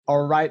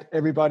All right,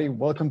 everybody,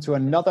 welcome to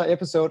another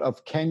episode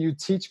of Can You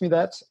Teach Me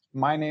That?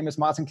 My name is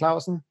Martin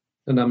Clausen.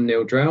 And I'm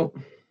Neil Drought.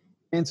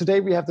 And today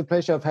we have the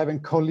pleasure of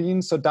having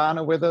Colleen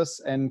Sodano with us.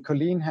 And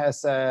Colleen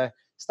has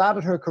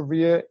started her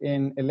career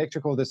in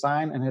electrical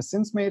design and has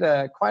since made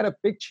quite a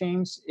big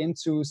change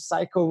into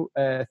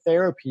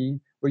psychotherapy,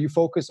 where you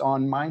focus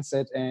on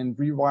mindset and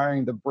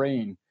rewiring the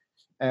brain.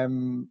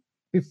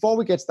 Before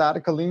we get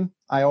started, Colleen,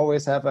 I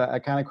always have a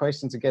kind of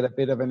question to get a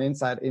bit of an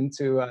insight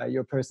into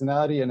your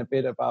personality and a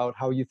bit about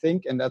how you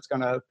think, and that's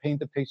going to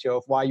paint the picture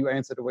of why you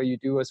answer the way you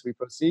do as we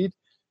proceed.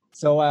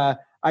 So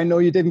I know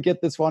you didn't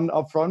get this one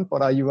up front,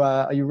 but are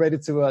you ready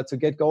to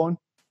get going?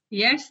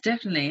 Yes,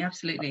 definitely,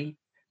 absolutely.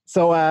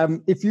 So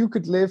if you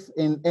could live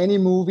in any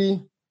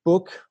movie,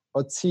 book,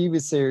 or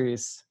TV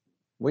series,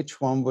 which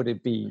one would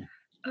it be?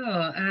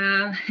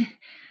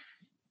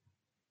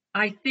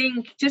 I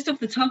think just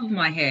off the top of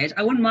my head,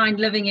 I wouldn't mind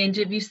living in.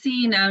 Have you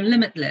seen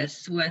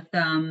Limitless with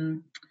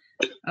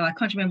I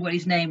can't remember what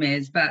his name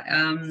is, but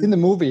it's in the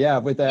movie, yeah,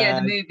 with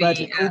the movie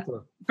Bradley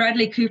Cooper.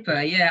 Bradley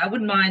Cooper, yeah, I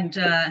wouldn't mind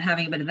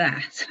having a bit of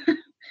that.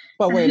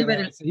 But wait a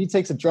minute, so he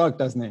takes a drug,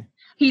 doesn't he?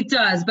 He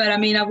does, but I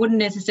mean, I wouldn't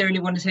necessarily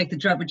want to take the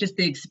drug, but just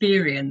the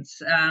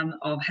experience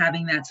of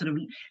having that sort of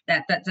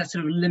that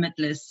sort of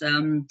limitless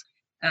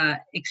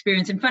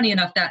experience. And funny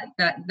enough,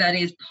 that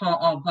is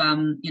part of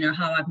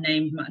how I've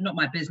named not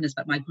my business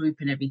but my group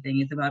and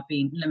everything is about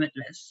being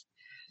limitless.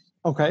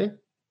 Okay,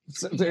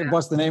 so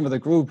what's the name of the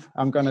group?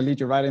 I'm going to lead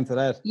you right into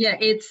that. Yeah,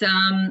 it's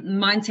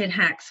Mindset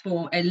Hacks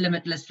for a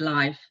Limitless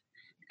Life,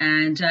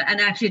 and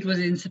actually it was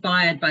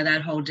inspired by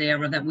that whole idea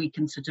that we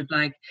can sort of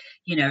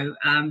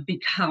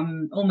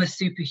become almost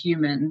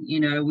superhuman.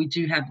 We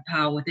do have the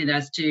power within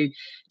us to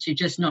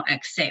just not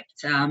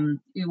accept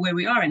where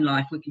we are in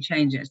life. We can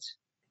change it.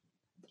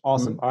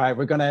 Awesome. All right,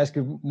 we're going to ask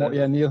you more.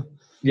 Yeah, Neil.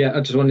 Yeah,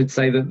 I just wanted to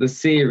say that the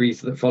series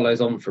that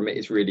follows on from it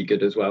is really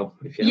good as well.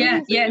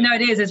 No,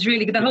 it is. It's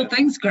really good. The whole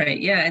thing's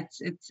great. Yeah,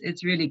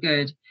 it's really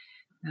good.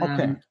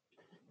 Okay.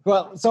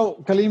 Well,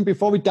 so Colleen,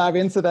 before we dive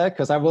into that,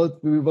 because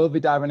we will be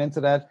diving into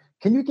that,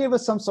 can you give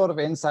us some sort of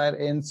insight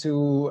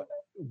into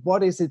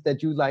what is it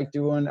that you like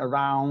doing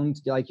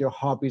around like your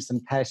hobbies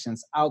and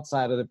passions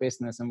outside of the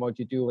business and what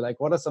you do? Like,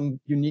 what are some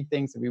unique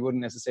things that we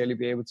wouldn't necessarily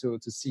be able to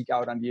seek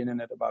out on the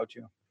internet about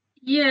you?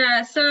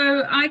 Yeah,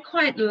 so I'm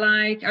quite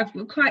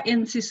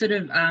into sort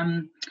of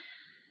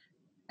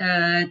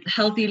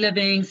healthy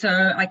living.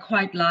 So I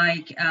quite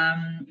like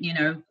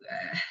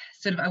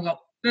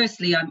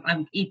firstly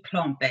I eat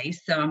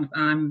plant-based. So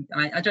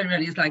I don't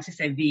really like to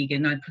say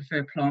vegan. I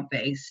prefer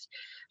plant-based.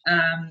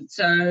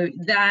 So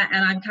that,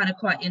 and I'm kind of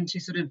quite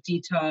into sort of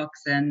detox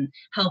and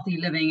healthy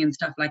living and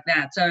stuff like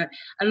that. So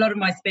a lot of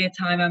my spare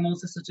time, I'm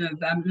also sort of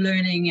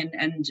learning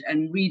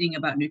and reading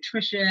about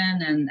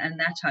nutrition and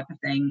that type of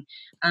thing.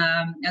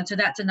 And so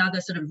that's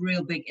another sort of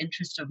real big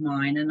interest of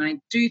mine. And I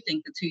do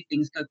think the two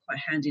things go quite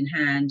hand in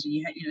hand.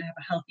 You have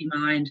a healthy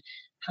mind,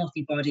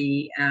 healthy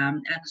body,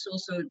 and it's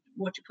also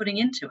what you're putting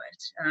into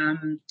it.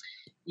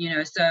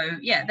 So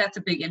yeah, that's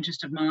a big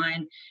interest of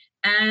mine.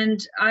 And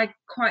I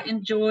quite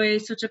enjoy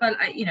sort of,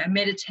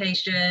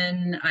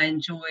 meditation. I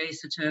enjoy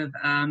sort of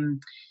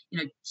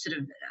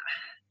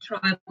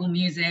tribal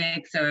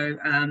music. So,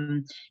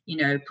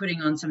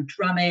 putting on some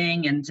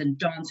drumming and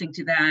dancing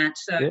to that.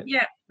 So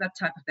yeah, that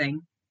type of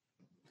thing.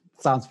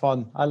 Sounds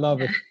fun. I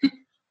love it.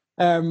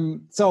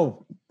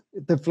 So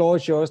the floor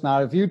is yours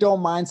now. If you don't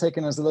mind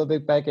taking us a little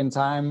bit back in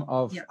time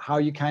of how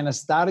you kind of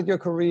started your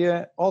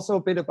career, also a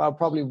bit about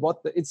probably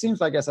it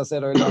seems like, as I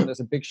said earlier on, there's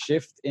a big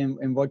shift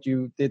in what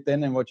you did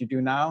then and what you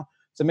do now.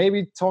 So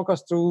maybe talk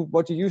us through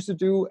what you used to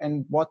do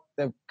and what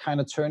the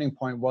kind of turning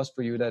point was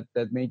for you that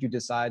made you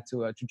decide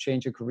to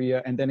change your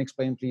career, and then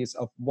explain please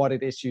of what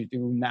it is you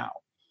do now.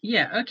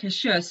 Yeah, okay,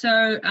 sure.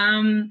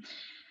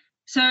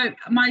 So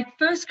my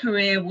first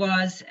career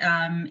was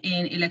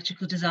in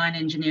electrical design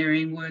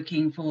engineering,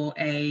 working for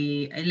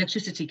a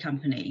electricity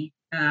company.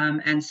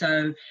 And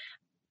so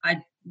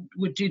I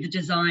would do the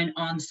design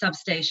on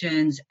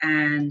substations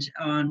and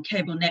on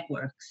cable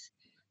networks.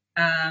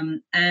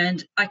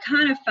 And I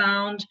kind of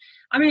found,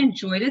 I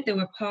enjoyed it. There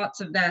were parts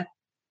of that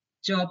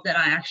job that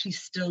I actually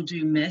still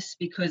do miss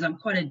because I'm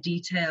quite a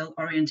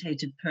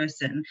detail-orientated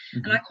person.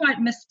 Mm-hmm. And I quite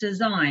miss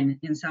design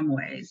in some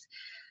ways.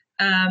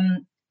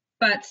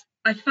 But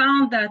I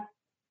found that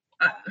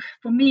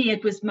for me,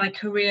 it was my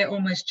career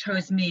almost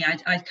chose me.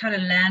 I kind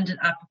of landed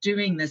up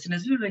doing this. And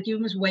it's sort of like you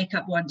almost wake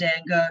up one day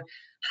and go,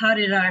 how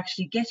did I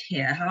actually get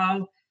here?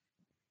 How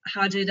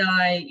did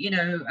I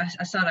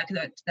sound like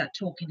that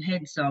Talking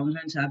Head song,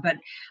 don't I? But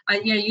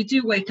you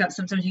do wake up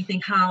sometimes, you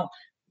think, how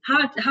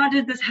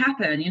did this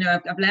happen?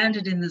 I've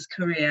landed in this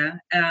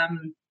career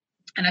and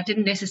I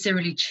didn't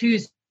necessarily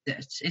choose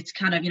it. It's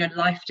kind of,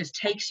 life just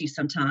takes you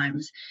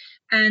sometimes.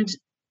 And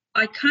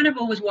I kind of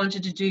always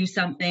wanted to do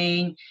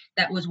something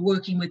that was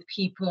working with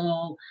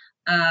people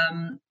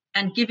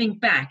and giving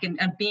back and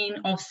being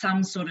of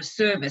some sort of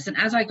service. And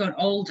as I got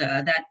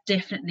older, that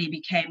definitely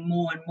became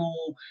more and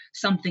more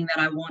something that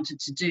I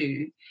wanted to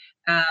do,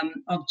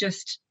 of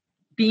just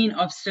being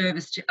of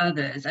service to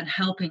others and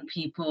helping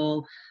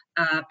people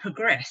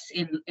progress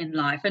in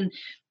life. And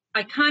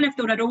I kind of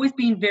thought I'd always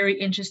been very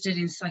interested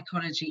in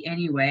psychology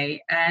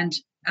anyway, and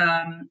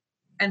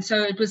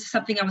so it was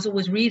something I was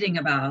always reading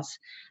about,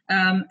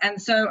 and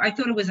so I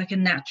thought it was like a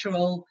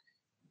natural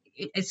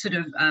sort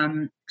of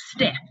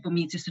step for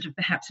me to sort of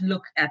perhaps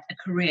look at a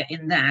career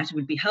in that. It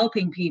would be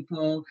helping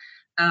people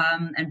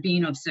and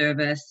being of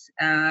service,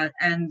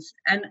 and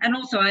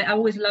also I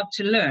always loved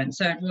to learn.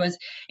 So it was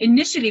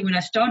initially, when I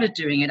started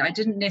doing it, I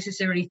didn't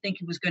necessarily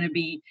think it was going to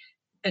be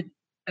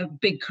a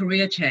big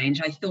career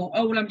change. I thought,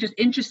 oh, well, I'm just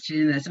interested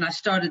in this. And I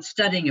started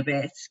studying a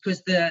bit,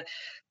 because the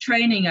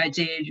training I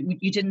did,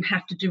 you didn't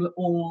have to do it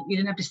all. You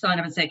didn't have to sign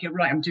up and say, okay,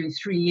 right, I'm doing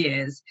 3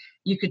 years.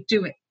 You could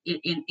do it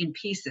in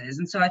pieces.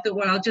 And so I thought,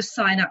 well, I'll just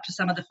sign up to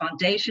some of the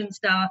foundation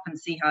stuff and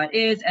see how it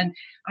is. And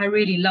I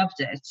really loved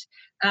it.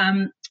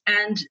 And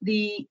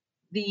the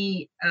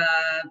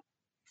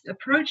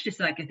approach to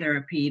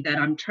psychotherapy that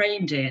I'm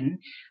trained in,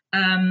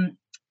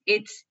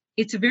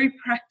 it's a very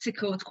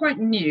practical, it's quite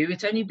new.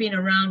 It's only been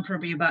around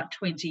probably about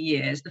 20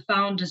 years. The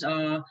founders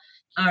are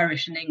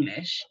Irish and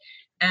English.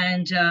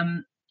 And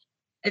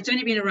it's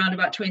only been around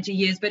about 20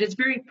 years, but it's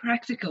very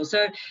practical.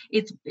 So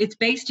it's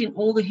based in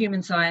all the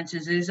human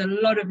sciences. There's a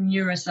lot of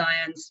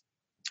neuroscience,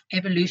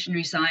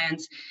 evolutionary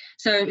science.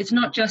 So it's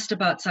not just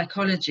about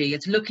psychology.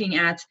 It's looking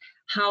at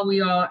how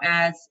we are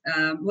as,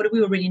 what do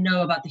we already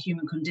know about the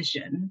human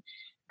condition?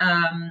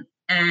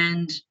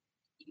 And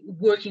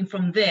working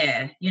from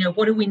there,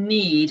 what do we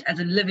need as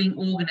a living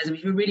organism?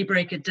 If you really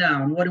break it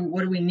down, what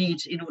do we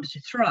need in order to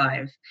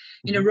thrive?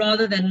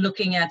 Rather than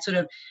looking at sort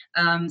of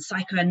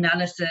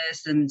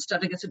psychoanalysis and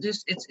stuff like that. So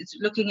it's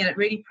looking at it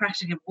really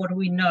practically. What do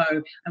we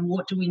know and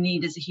what do we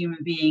need as a human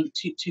being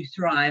to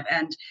thrive?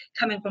 And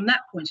coming from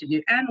that point of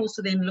view, and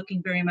also then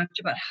looking very much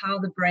about how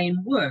the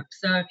brain works.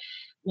 So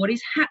what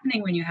is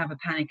happening when you have a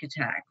panic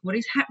attack? What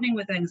is happening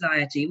with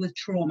anxiety, with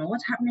trauma?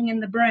 What's happening in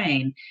the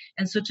brain?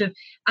 And sort of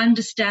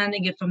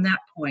understanding it from that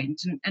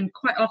point. And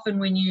quite often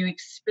when you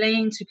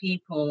explain to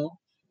people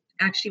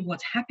actually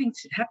what's happening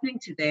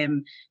to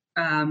them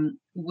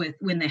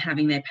when they're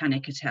having their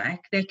panic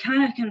attack, they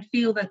kind of can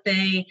feel that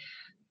they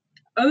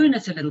own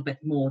it a little bit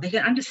more. They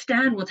can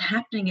understand what's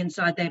happening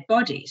inside their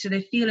body. So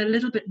they feel a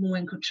little bit more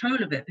in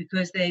control of it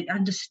because they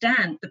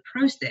understand the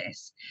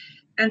process.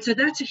 And so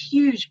that's a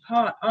huge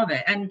part of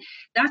it. And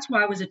that's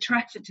why I was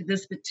attracted to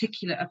this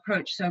particular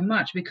approach so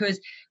much,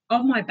 because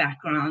of my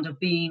background of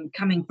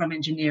coming from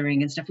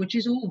engineering and stuff, which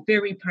is all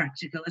very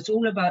practical. It's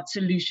all about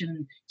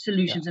solutions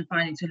and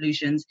finding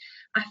solutions.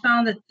 I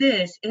found that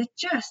it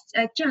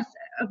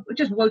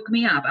just woke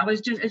me up.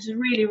 It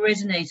really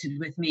resonated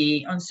with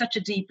me on such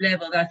a deep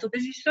level that I thought,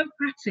 this is so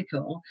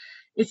practical.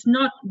 It's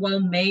not,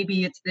 well,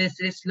 maybe it's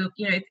this, look,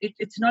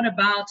 it's not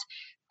about,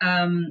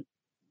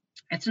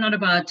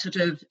 sort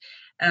of,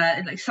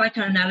 like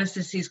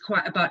psychoanalysis is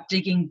quite about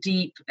digging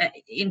deep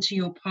into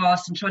your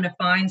past and trying to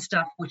find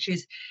stuff which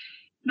is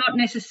not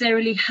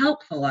necessarily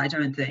helpful, I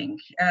don't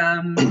think.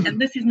 And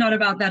this is not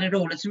about that at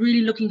all. It's really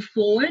looking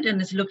forward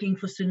and it's looking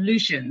for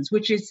solutions,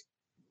 which is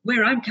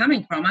where I'm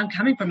coming from. I'm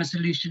coming from a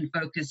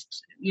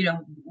solution-focused,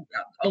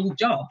 old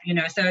job,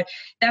 so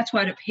that's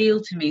why it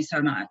appealed to me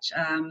so much.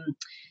 And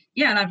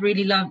I've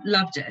really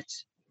loved it.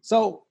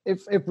 So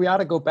if we are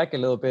to go back a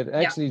little bit,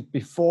 actually,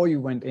 before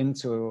you went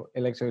into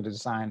electrical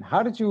design,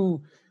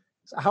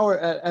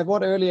 at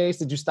what early age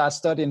did you start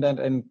studying that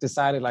and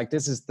decided like,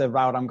 this is the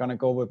route I'm going to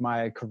go with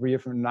my career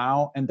from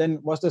now? And then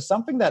was there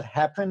something that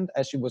happened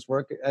as you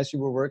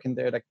were working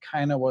there that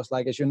kind of was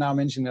like, as you're now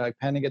mentioning, like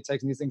panic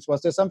attacks and these things,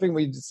 was there something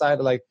where you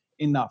decided like,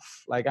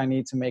 enough, like I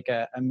need to make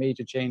a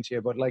major change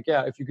here? But like,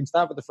 if you can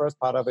start with the first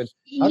part of it.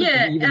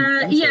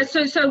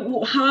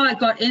 So how I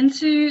got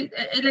into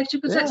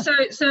electrical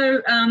design.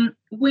 So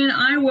when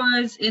I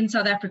was in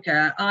South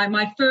Africa,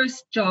 my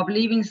first job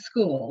leaving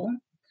school,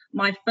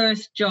 my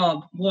first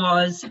job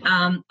was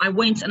I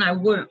went and I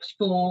worked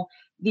for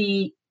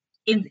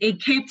in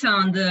Cape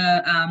Town,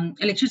 the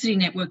electricity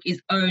network is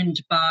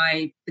owned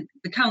by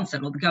the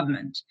council or the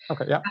government.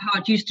 Okay, yeah. How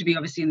it used to be,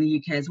 obviously, in the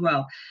UK as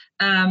well.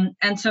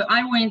 And so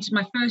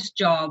my first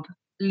job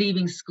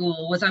leaving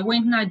school was I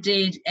went and I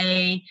did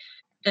a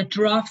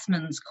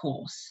draftsman's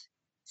course.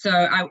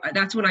 So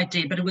that's what I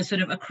did, but it was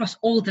sort of across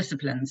all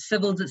disciplines,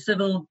 civil,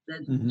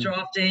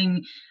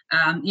 drafting,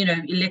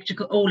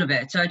 electrical, all of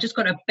it. So I just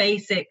got a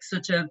basic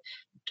sort of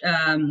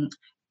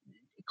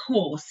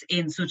course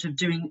in sort of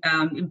doing,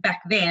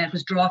 back then it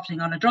was drafting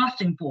on a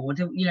drafting board,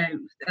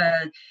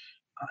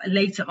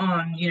 later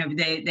on,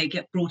 they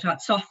get brought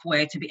out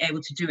software to be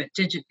able to do it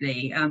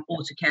digitally,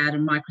 AutoCAD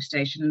and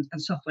MicroStation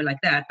and software like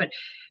that. But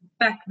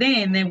back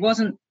then there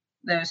wasn't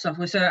the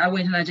software, so I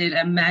went and I did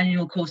a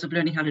manual course of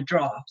learning how to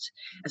draft.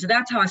 And so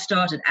that's how I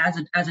started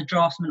as a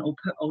draftsman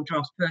or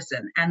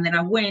draftsperson. And then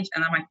I went,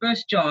 and my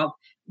first job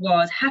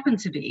happened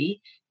to be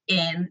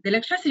in the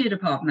electricity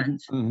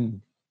department. Mm-hmm.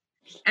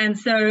 And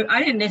so I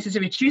didn't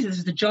necessarily choose this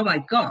as the job I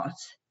got.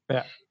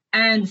 Yeah.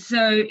 And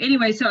so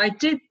anyway, so I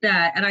did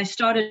that, and I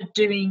started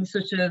doing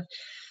sort of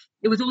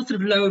it was all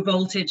sort of low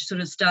voltage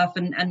sort of stuff,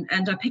 and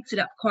I picked it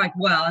up quite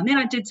well. And then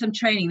I did some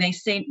training. They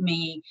sent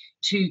me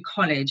to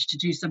college to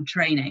do some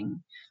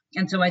training,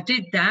 and so I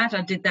did that.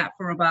 I did that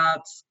for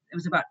about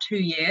 2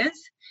 years,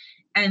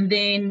 and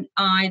then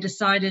I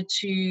decided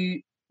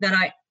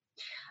that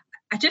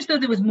I just thought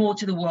there was more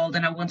to the world,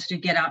 and I wanted to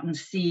get out and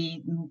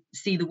see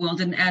the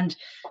world. And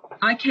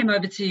I came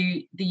over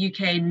to the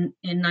UK in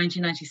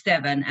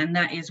 1997, and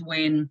that is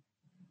when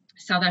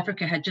South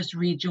Africa had just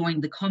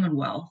rejoined the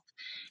Commonwealth.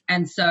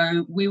 And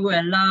so we were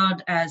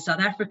allowed as South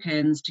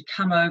Africans to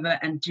come over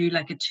and do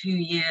like a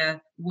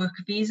 2-year work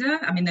visa.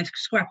 I mean, they've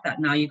scrapped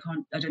that now. I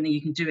don't think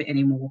you can do it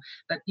anymore,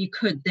 but you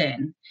could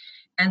then.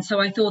 And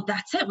so I thought,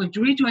 that's it. We've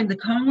rejoined the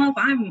Commonwealth.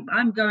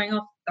 I'm going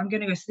off. I'm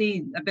going to go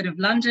see a bit of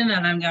London,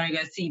 and I'm going to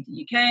go see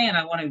the UK, and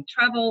I want to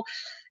travel.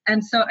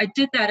 And so I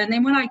did that. And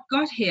then when I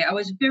got here, I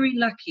was very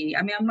lucky.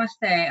 I mean, I must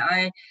say,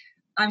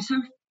 I'm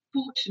so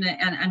fortunate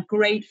and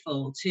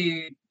grateful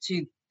to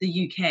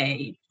the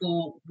UK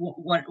for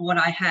what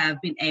I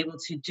have been able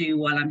to do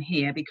while I'm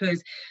here,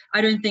 because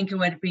I don't think I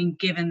would have been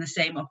given the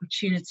same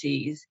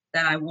opportunities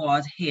that I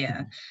was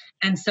here.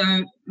 And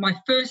so my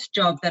first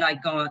job that I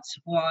got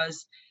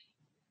was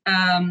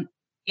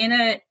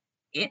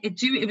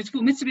it was for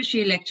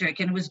Mitsubishi Electric,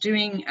 and it was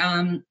doing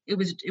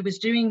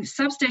doing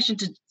substation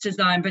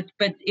design, but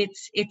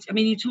it's I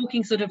mean, you're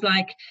talking sort of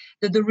like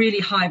the really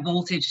high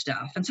voltage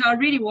stuff, and so I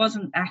really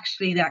wasn't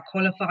actually that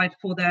qualified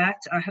for that.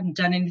 I hadn't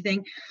done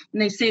anything,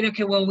 and they said,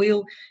 okay, well,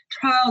 we'll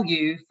trial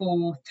you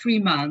for 3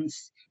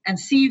 months and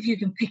see if you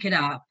can pick it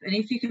up, and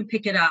if you can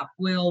pick it up,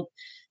 we'll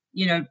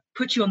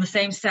put you on the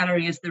same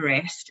salary as the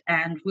rest,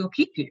 and we'll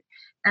keep you.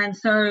 And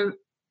so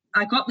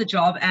I got the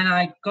job, and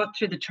I got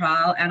through the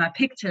trial, and I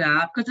picked it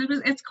up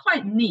because it's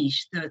quite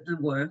niche, the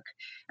work,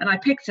 and I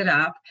picked it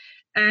up,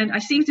 and I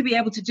seem to be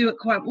able to do it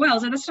quite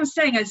well. So that's what I'm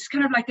saying. It's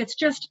kind of like, it's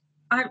just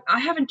I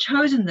haven't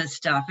chosen this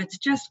stuff. It's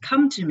just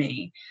come to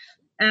me.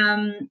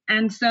 And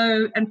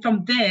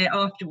from there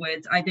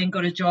afterwards, I then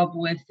got a job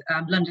with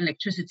London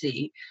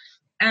Electricity,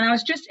 and I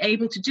was just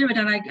able to do it.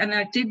 And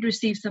I did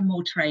receive some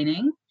more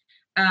training.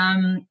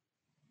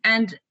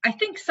 And I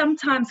think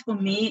sometimes for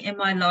me in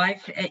my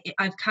life,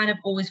 I've kind of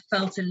always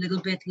felt a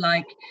little bit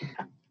like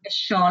a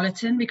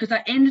charlatan, because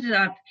I ended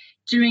up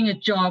doing a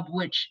job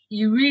which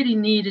you really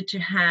needed to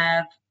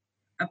have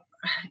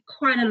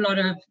quite a lot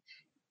of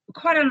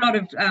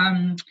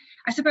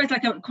I suppose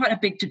like quite a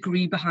big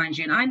degree behind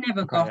you, and I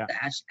never got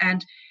that,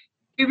 and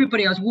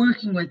everybody I was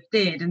working with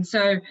did. And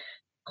so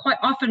quite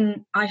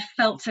often I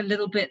felt a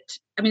little bit,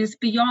 I mean, it's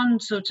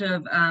beyond sort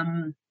of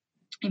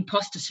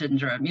imposter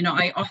syndrome.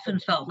 I often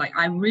felt like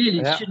I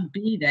really shouldn't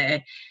be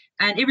there,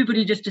 and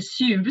everybody just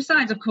assumed,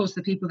 besides of course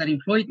the people that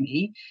employed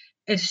me,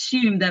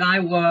 assumed that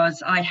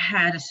I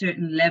had a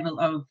certain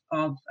level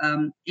of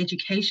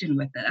education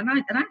with it, and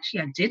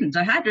actually I didn't.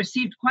 I had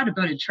received quite a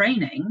bit of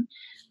training,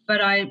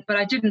 but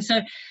I didn't.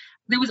 So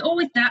there was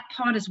always that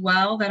part as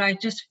well, that I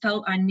just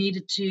felt I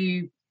needed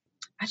to,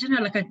 I don't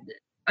know, like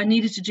I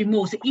needed to do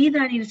more. So either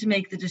I needed to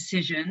make the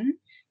decision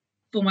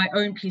for my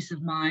own peace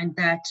of mind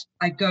that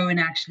I go and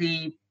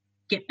actually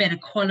get better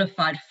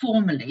qualified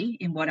formally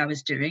in what I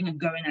was doing and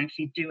go and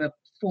actually do a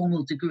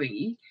formal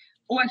degree,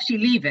 or actually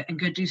leave it and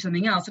go do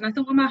something else. And I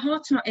thought, well, my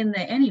heart's not in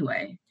there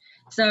anyway.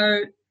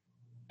 So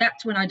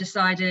that's when I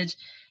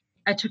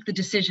took the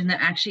decision that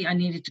actually I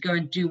needed to go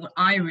and do what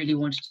I really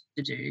wanted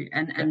to do.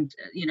 And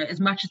as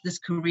much as this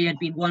career had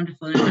been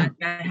wonderful and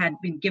I had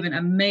been given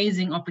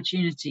amazing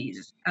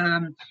opportunities,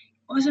 it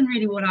wasn't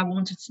really what I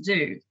wanted to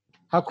do.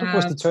 How quick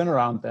was the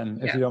turnaround then?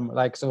 If you don't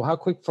like, so how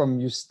quick from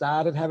you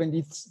started having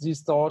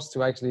these thoughts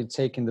to actually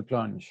taking the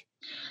plunge?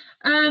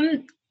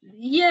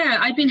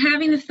 I'd been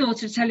having the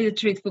thoughts, to tell you the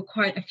truth, for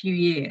quite a few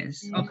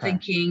years of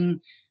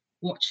thinking,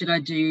 what should I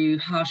do?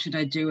 How should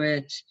I do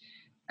it?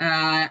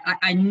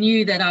 I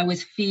knew that I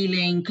was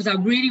feeling, because I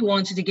really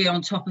wanted to get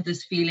on top of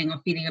this feeling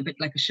of feeling a bit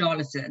like a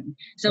charlatan.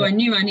 So I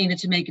knew I needed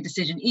to make a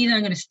decision. Either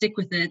I'm going to stick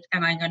with it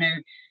and I'm going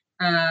to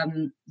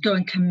go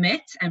and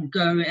commit and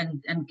go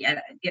and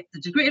get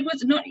the degree. It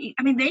was not,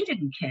 I mean, they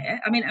didn't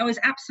care. I mean, I was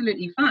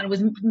absolutely fine. It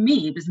was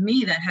me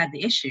that had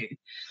the issue.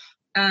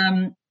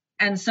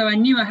 And so I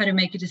knew I had to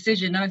make a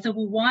decision. And I thought,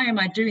 well, why am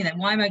I doing that?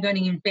 Why am I going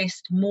to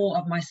invest more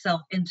of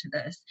myself into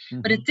this?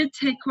 Mm-hmm. But it did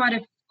take quite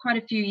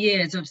a few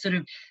years of sort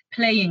of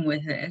playing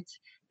with it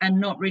and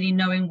not really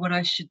knowing what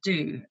I should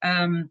do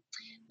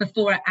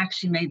before I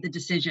actually made the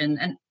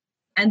decision.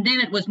 And then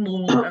it was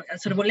more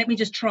sort of, well, let me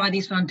just try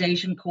these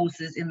foundation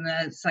courses in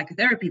the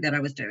psychotherapy that I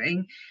was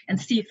doing and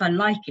see if I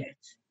like it.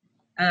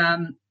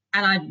 And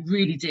I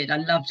really did. I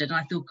loved it. And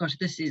I thought, gosh,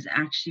 this is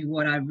actually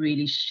what I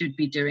really should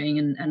be doing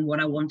and what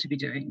I want to be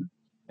doing.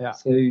 Yeah.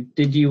 So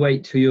did you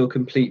wait till you're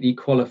completely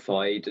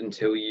qualified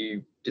until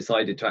you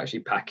decided to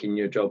actually pack in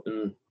your job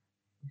and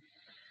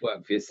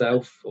work for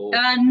yourself? Or?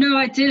 No,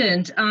 I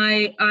didn't.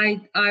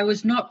 I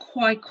was not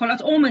quite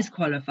qualified. I was almost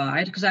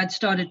qualified because I'd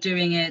started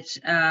doing it.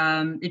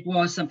 It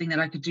was something that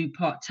I could do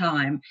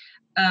part-time.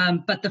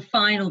 But the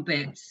final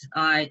bits,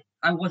 I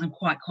wasn't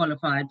quite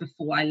qualified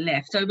before I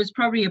left. So it was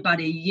probably about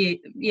a year,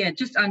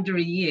 just under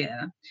a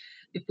year.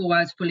 before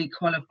I was fully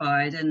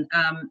qualified. And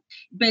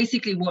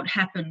basically what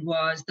happened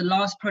was the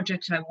last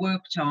project I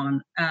worked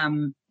on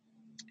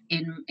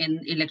in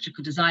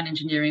electrical design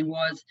engineering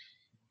was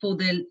for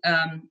the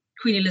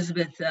Queen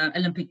Elizabeth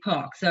Olympic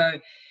Park. So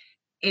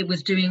it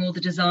was doing all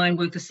the design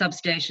work, the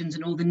substations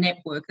and all the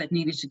network that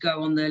needed to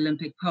go on the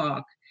Olympic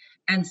Park.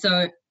 And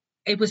so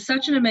it was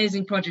such an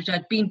amazing project.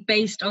 I'd been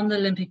based on the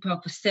Olympic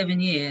Park for 7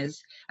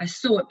 years. I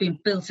saw it being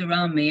built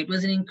around me. It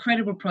was an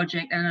incredible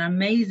project and an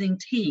amazing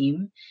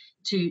team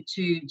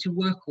to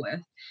work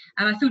with.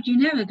 And I thought, you're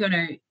never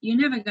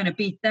gonna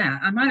beat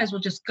that. I might as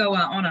well just go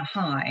out on a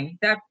high.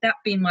 That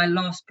being my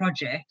last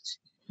project,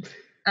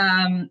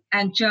 and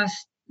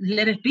just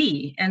let it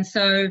be. And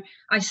so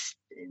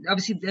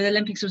obviously the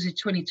Olympics was in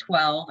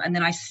 2012, and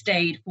then I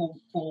stayed for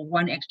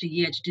 1 extra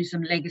year to do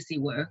some legacy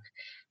work.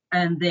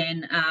 And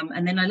then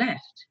I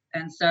left.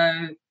 And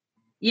so,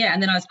 yeah,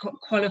 and then I was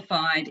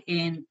qualified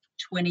in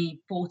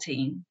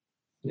 2014.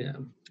 Yeah.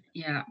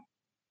 Yeah.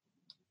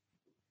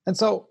 And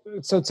so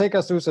take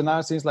us through. So now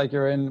it seems like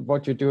you're in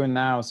what you're doing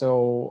now.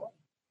 So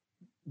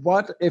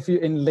what, if you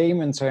in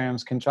layman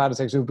terms can try to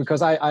take through,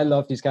 because I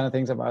love these kind of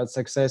things about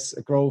success,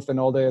 growth, and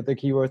all the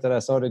keywords that I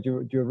saw that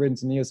you've written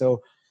to here.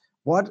 So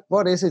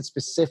what is it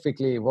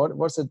specifically?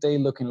 What's the day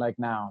looking like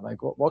now?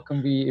 Like what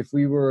can we, if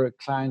we were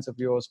clients of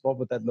yours, what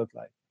would that look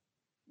like?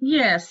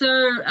 Yeah, so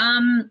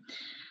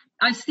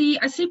I see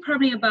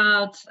probably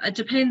about, it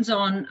depends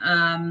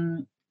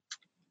on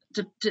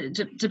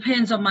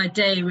depends on my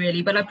day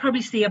really, but I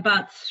probably see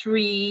about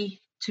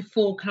 3 to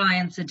 4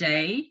 clients a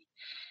day.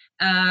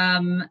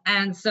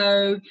 And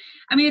so,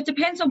 I mean, it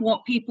depends on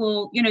what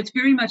people, it's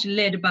very much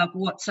led about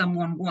what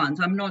someone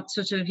wants. I'm not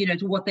sort of,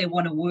 to what they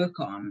want to work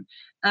on.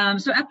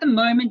 So at the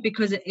moment,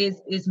 because it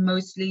is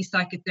mostly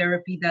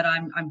psychotherapy that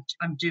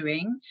I'm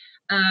doing,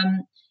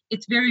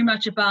 it's very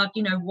much about,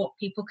 what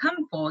people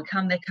come for.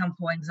 They come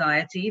for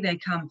anxiety, they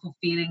come for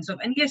feelings of,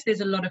 and yes,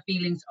 there's a lot of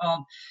feelings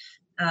of,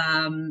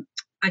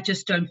 I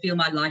just don't feel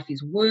my life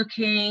is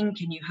working.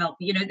 Can you help?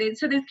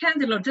 So there's kind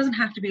of a lot. It doesn't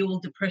have to be all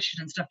depression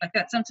and stuff like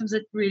that. Sometimes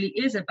it really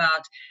is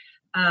about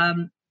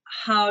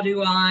how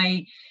do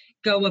I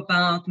go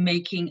about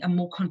making a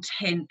more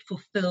content,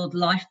 fulfilled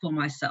life for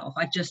myself.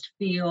 I just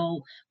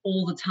feel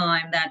all the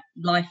time that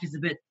life is a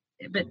bit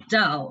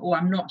dull, or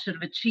I'm not sort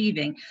of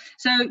achieving.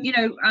 So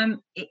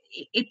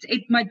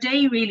my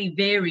day really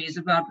varies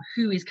about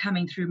who is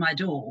coming through my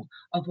door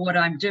of what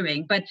I'm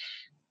doing, but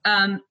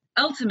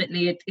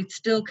ultimately it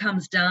still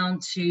comes down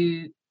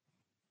to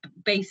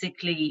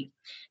basically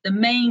the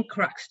main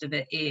crux of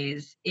it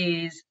is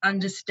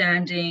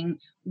understanding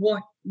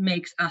what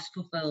makes us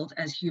fulfilled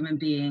as human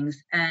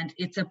beings, and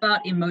it's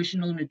about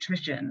emotional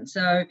nutrition.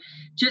 So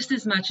just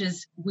as much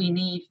as we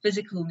need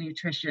physical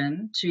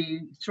nutrition to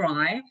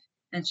thrive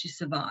and to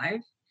survive,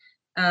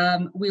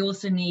 we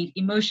also need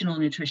emotional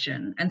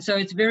nutrition. And so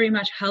it's very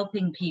much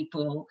helping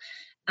people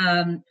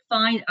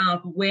find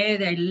out where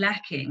they're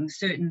lacking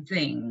certain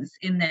things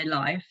in their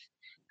life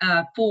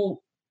for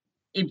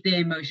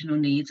their emotional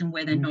needs, and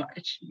where they're not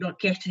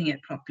getting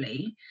it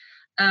properly,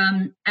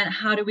 and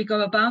how do we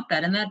go about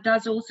that. And that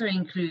does also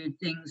include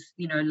things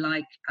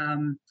like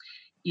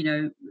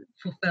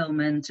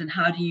fulfillment, and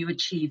how do you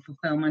achieve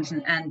fulfillment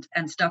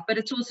and stuff. But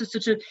it's also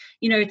sort of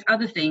it's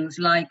other things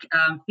like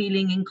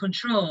feeling in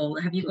control.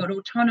 Have you got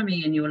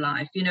autonomy in your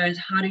life?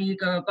 How do you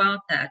go about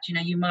that?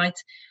 You might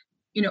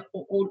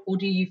or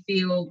do you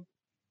feel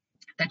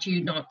that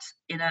you're not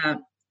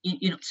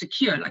you're not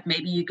secure? Like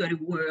maybe you go to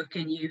work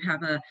and you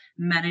have a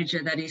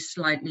manager that is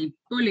slightly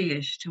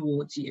bullyish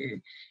towards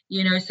you.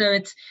 So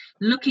it's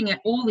looking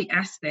at all the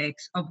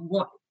aspects of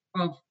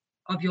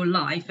of your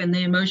life and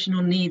the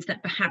emotional needs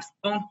that perhaps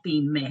aren't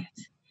being met,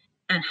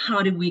 and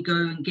how do we go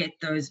and get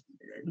those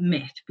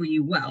met for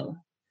you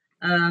well.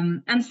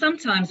 And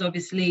sometimes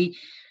obviously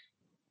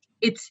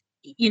it's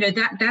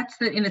that's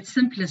in its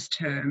simplest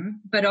term,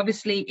 but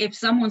obviously if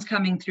someone's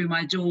coming through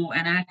my door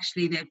and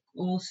actually they've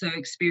also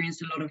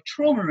experienced a lot of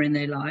trauma in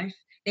their life,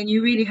 then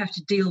you really have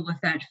to deal with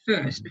that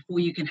first before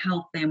you can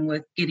help them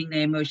with getting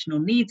their emotional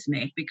needs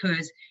met,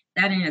 because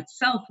that in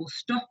itself will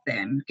stop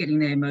them getting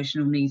their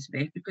emotional needs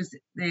met, because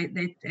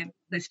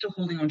they're still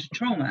holding on to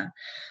trauma.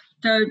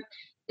 So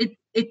it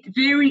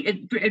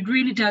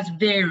really does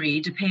vary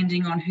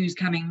depending on who's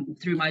coming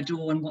through my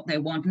door and what they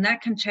want, and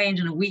that can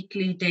change on a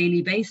weekly,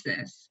 daily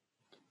basis.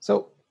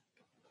 So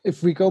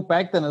if we go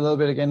back then a little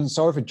bit again,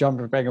 sorry for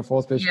jumping back and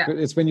forth, but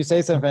it's when you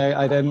say something,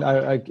 I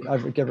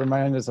get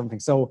reminded of something.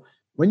 So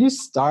when you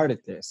started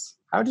this,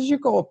 how did you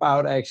go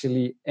about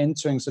actually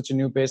entering such a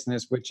new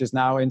business, which is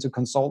now into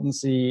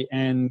consultancy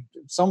and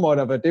somewhat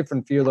of a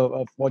different field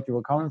of what you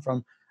were coming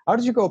from? How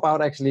did you go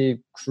about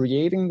actually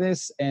creating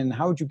this, and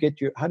how did you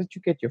get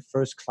your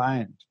first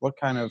client? What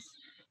kind of?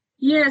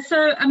 Yeah,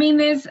 so I mean,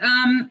 there's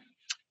a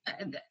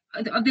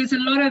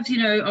lot of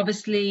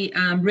obviously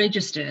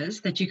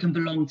registers that you can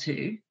belong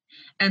to,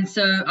 And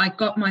so I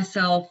got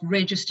myself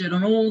registered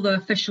on all the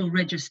official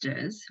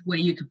registers where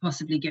you could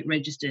possibly get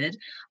registered.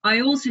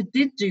 I also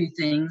did do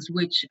things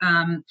which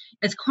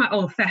is quite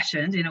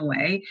old-fashioned in a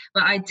way,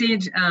 but I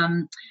did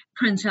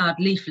print out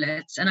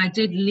leaflets, and I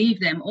did leave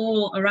them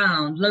all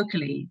around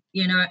locally,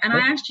 you know, and I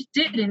actually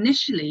did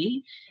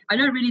initially. I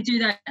don't really do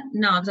that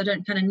now because I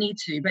don't kind of need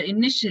to, but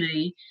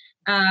initially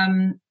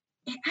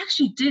it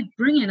actually did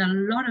bring in a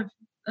lot of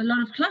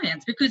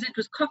clients, because it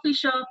was coffee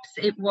shops,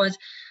 it was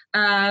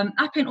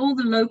up in all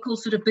the local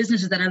sort of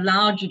businesses that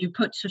allowed you to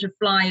put sort of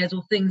flyers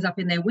or things up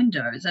in their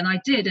windows. And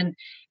I did, and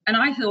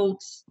I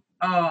thought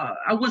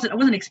I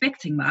wasn't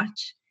expecting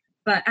much,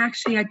 but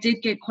actually I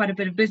did get quite a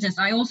bit of business.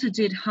 I also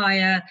did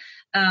hire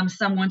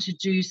someone to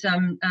do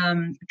some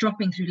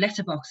dropping through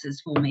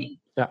letterboxes for me.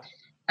 Yeah.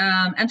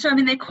 And so, I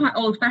mean, they're quite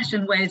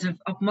old-fashioned ways of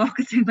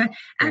marketing, but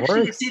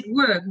actually it did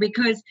work,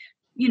 because,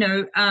 you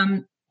know,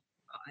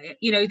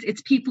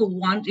 it's people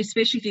want,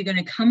 especially if you're going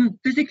to come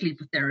physically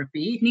for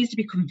therapy, it needs to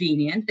be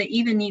convenient. There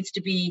either needs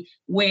to be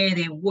where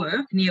they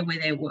work, near where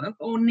they work,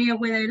 or near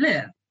where they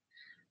live.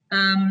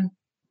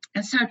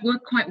 And so it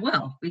worked quite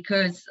well,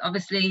 because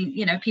obviously,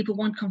 you know, people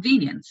want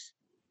convenience.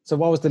 So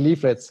what was the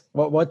leaflets?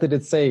 What did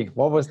it say?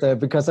 What was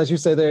because as you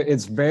said there,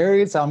 it's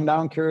varied. So I'm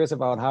now curious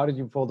about, how did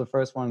you pull the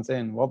first ones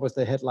in? What was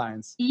the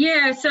headlines?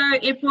 Yeah, so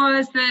it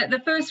was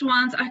the first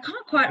ones. I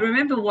can't quite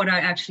remember what I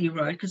actually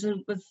wrote, because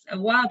it was a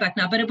while back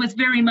now, but it was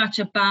very much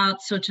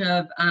about sort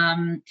of,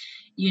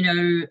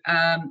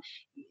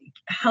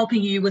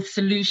 helping you with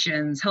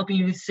solutions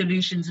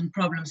and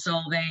problem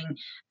solving,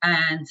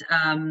 and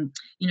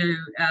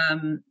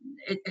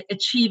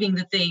achieving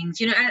the things.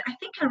 You know, I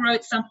think I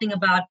wrote something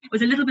about, it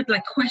was a little bit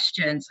like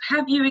questions.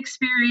 Have you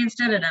experienced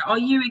da-da-da? Are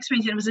you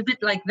experiencing? It was a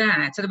bit like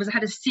that. So I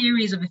had a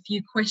series of a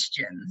few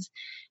questions,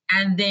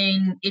 and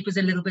then it was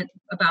a little bit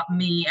about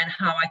me and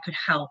how I could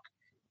help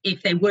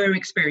if they were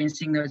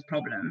experiencing those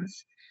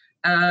problems.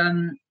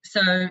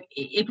 So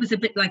it was a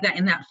bit like that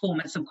in that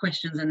format, some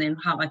questions and then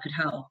how I could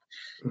help.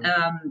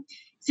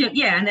 So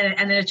yeah, and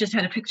then it just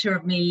had a picture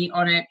of me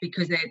on it,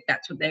 because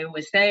that's what they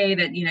always say,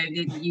 that, you know,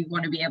 you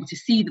want to be able to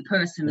see the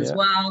person as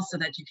well, so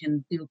that you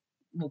can feel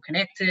more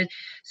connected.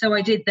 So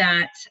I did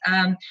that.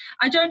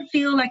 I don't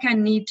feel like I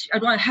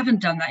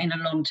haven't done that in a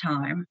long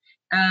time,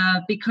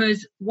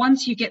 because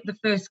once you get the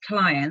first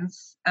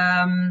clients,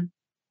 then,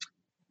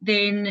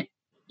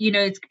 you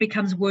know, it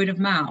becomes word of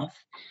mouth.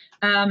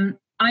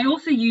 I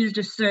also used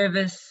a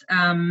service.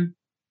 There's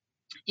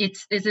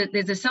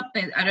a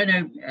something, I don't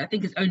know, I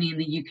think it's only in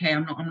the UK.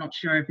 I'm not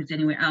sure if it's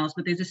anywhere else,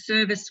 but there's a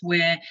service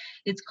where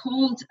it's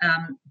called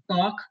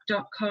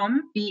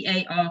bark.com,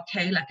 BARK,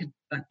 like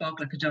bark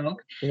like a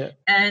dog. Yeah.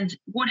 And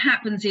what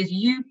happens is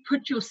you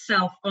put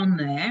yourself on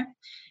there.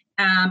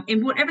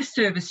 In whatever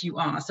service you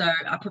are. So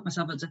I put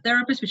myself as a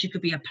therapist, but you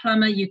could be a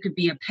plumber, you could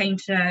be a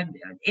painter,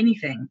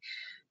 anything.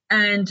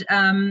 And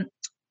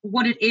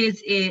what it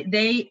is,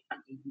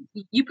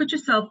 you put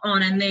yourself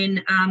on, and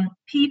then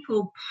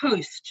people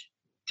post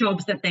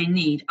jobs that they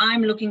need.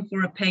 I'm looking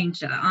for a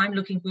painter, I'm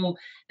looking for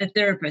a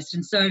therapist,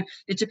 and so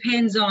it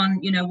depends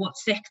on, you know, what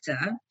sector,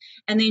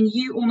 and then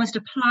you almost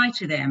apply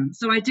to them.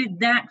 So I did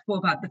that for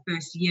about the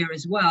first year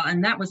as well,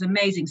 and that was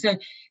amazing. So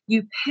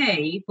you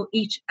pay for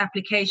each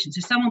application.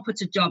 So someone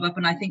puts a job up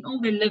and I think,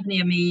 oh, they live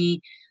near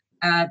me,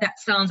 that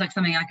sounds like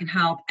something I can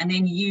help, and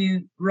then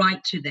you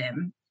write to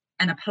them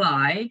and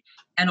apply,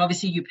 and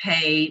obviously you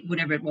pay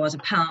whatever it was,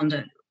 £1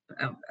 a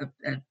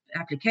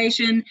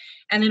application,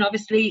 and then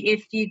obviously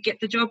if you get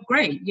the job,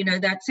 great, you know,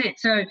 that's it.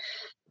 So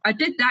I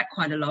did that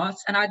quite a lot,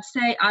 and I'd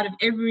say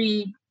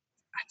every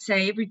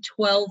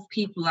 12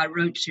 people I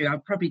wrote to, I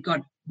probably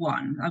got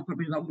one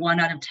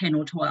out of 10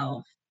 or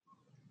 12.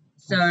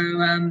 So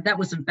that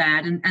wasn't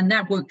bad, and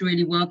that worked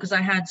really well, because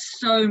I had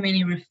so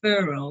many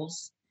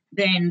referrals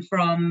then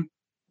from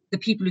the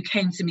people who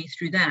came to me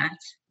through that.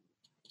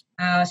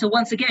 So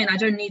once again, I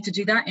don't need to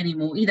do that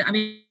anymore either. I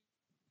mean,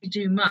 I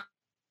do much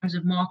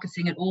of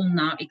marketing at all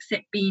now,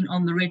 except being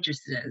on the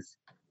registers.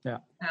 Yeah.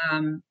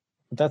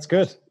 That's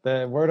good.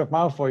 The word of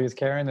mouth for you is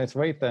carrying its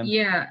weight then.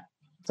 Yeah.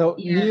 So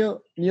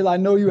Neil, I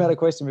know you had a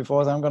question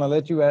before, so I'm going to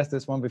let you ask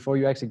this one before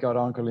you actually got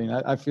on, Colleen.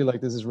 I feel like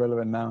this is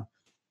relevant now.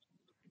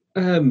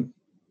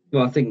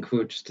 Well, I think we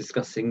were just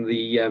discussing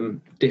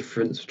the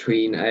difference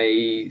between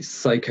a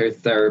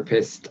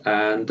psychotherapist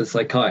and a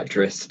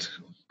psychiatrist.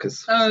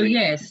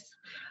 Yes.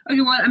 Okay,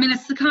 well, I mean, a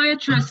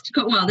psychiatrist,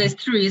 well, there's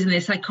three, isn't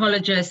there?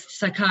 Psychologist,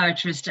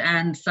 psychiatrist,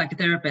 and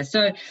psychotherapist.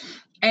 So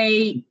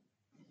a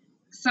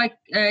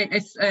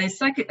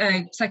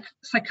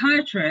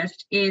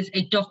psychiatrist is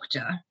a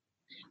doctor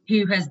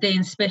who has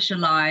then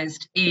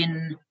specialized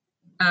in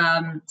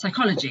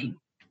psychology,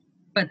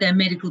 but they're a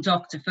medical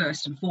doctor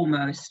first and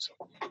foremost.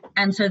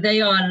 And so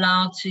they are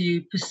allowed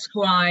to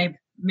prescribe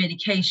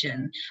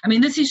medication. I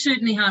mean, this is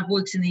certainly how it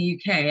works in the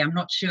UK. I'm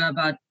not sure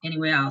about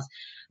anywhere else.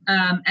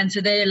 And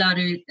so they're allowed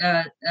to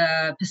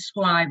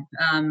prescribe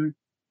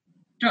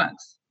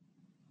drugs,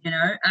 you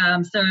know.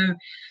 And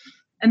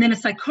then a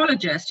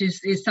psychologist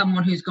is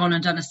someone who's gone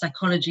and done a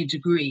psychology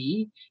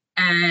degree,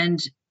 and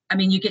I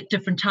mean, you get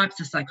different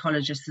types of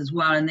psychologists as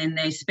well, and then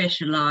they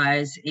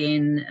specialize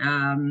in,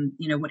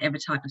 whatever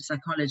type of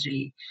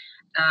psychology.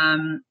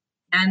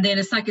 And then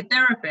a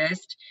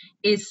psychotherapist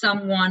is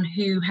someone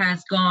who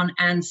has gone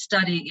and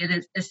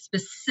studied a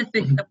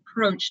specific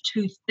approach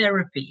to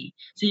therapy.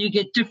 So you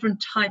get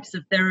different types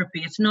of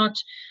therapy. It's not,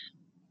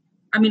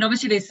 I mean,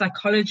 obviously there's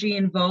psychology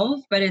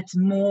involved, but it's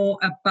more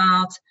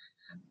about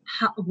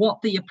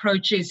what the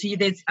approach is. So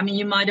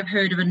you might have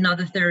heard of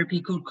another therapy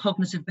called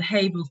cognitive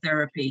behavioral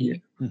therapy.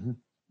 Yeah. Mm-hmm.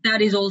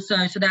 That is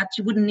also, so that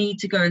you wouldn't need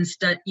to go and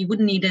study, you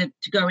wouldn't need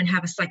to go and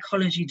have a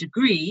psychology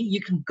degree.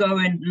 You can go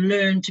and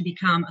learn to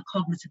become a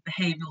cognitive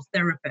behavioral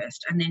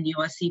therapist, and then you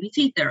are a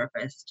CBT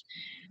therapist.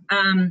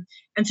 And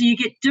so you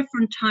get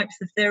different types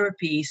of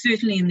therapy,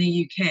 certainly in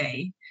the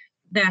UK,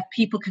 that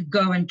people could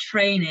go and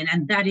train in,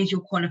 and that is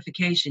your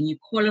qualification. You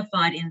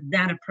qualified in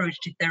that approach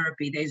to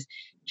therapy. There's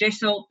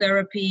Gestalt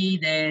therapy,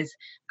 there's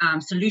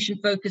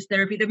solution-focused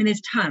therapy. I mean, there's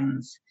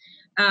tons.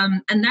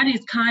 And that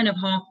is kind of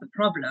half the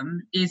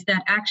problem, is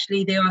that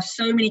actually there are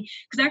so many,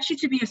 because actually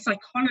to be a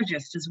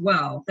psychologist as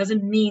well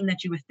doesn't mean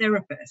that you're a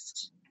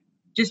therapist.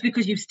 Just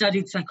because you've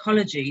studied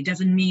psychology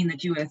doesn't mean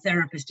that you're a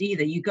therapist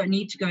either. You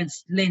need to go and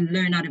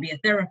learn how to be a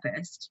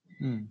therapist.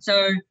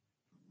 So,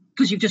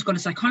 because you've just got a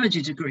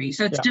psychology degree,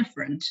 so it's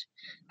different.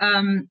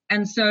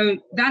 And so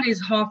that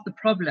is half the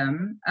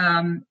problem,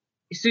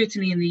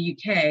 certainly in the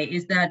UK,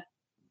 is that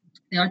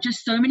there are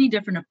just so many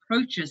different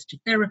approaches to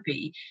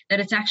therapy that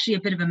it's actually a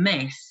bit of a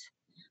mess.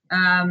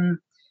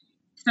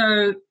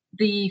 So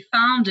the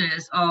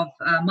founders of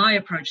my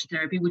approach to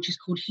therapy, which is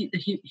called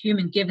the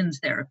Human Givens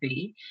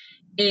therapy,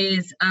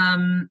 is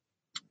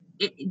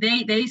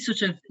they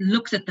sort of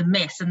looked at the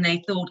mess and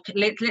they thought,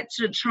 let's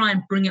sort of try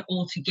and bring it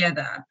all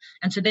together.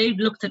 And so they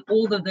looked at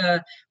all of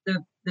the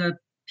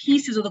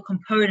pieces or the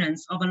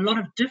components of a lot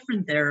of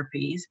different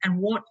therapies and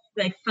what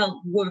they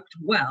felt worked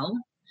well,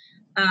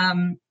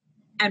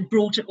 and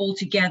brought it all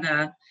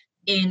together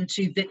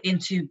into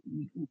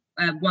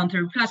one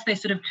therapy. Plus, they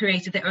sort of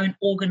created their own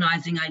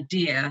organizing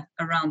idea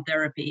around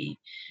therapy.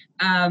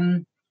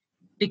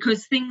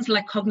 Because things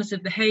like cognitive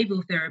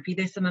behavioral therapy,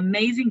 there's some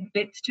amazing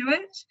bits to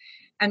it.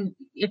 And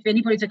if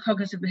anybody's a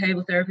cognitive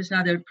behavioral therapist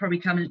now, they'll probably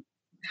come and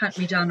hunt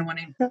me down and want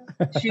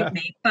to shoot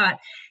me. But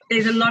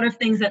there's a lot of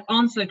things that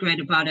aren't so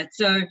great about it.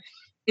 So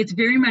it's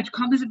very much,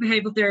 cognitive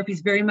behavioral therapy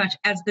is very much,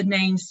 as the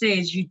name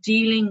says, you're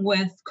dealing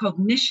with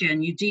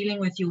cognition, you're dealing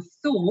with your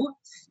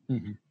thoughts.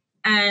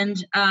 And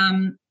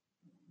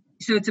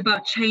so it's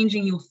about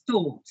changing your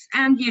thoughts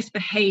and, yes,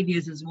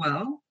 behaviors as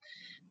well.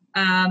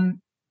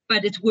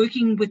 But it's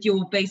working with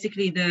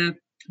basically the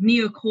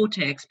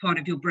neocortex part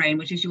of your brain,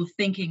 which is your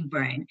thinking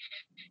brain.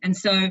 And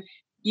so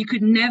you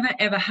could never,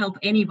 ever help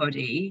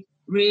anybody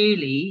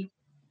really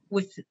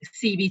with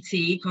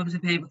CBT,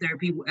 cognitive behavioral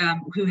therapy,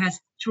 who has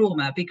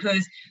trauma,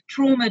 because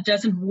trauma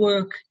doesn't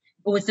work,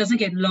 or it doesn't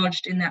get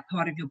lodged in that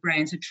part of your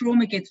brain. So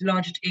trauma gets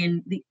lodged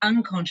in the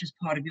unconscious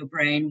part of your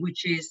brain,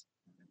 which is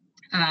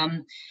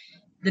the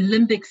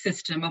limbic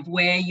system of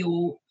where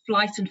your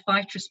flight and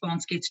fight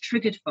response gets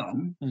triggered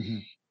from.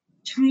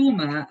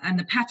 Trauma and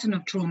the pattern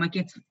of trauma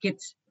gets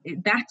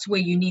that's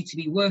where you need to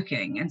be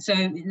working. And so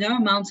no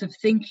amount of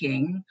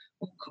thinking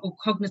or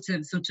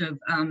cognitive sort of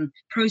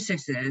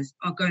processes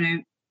are going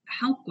to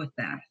help with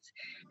that.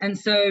 And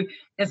so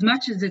as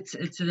much as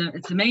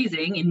it's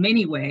amazing in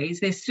many ways,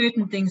 there's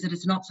certain things that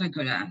it's not so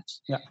good at.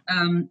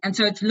 And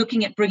so it's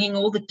looking at bringing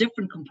all the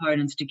different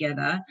components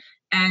together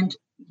and,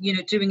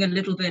 doing a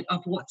little bit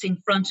of what's in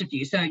front of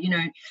you. So,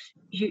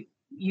 you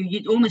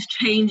almost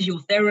change your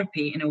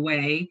therapy in a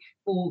way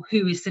for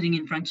who is sitting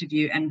in front of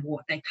you and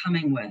what they're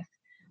coming with.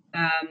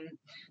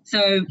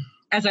 So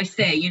as I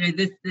say,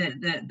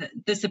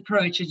 this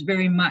approach is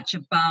very much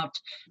about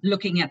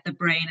looking at the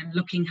brain and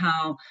looking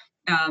how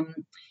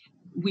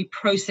we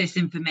process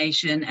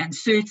information, and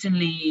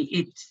certainly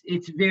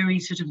it's very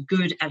sort of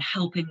good at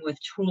helping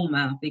with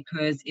trauma,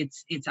 because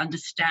it's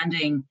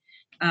understanding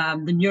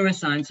the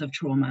neuroscience of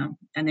trauma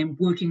and then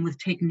working with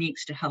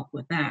techniques to help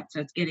with that.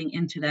 So it's getting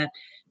into that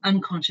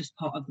unconscious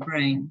part of the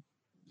brain.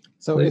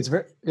 So it's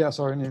very,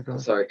 sorry, Nico.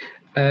 Sorry.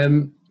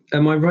 Am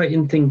I right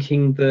in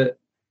thinking that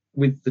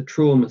with the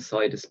trauma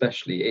side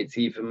especially, it's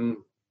even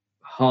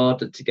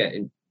harder to get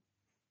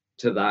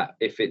into that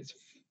if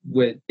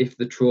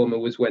the trauma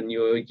was when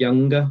you're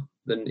younger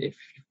than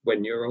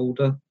when you're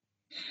older?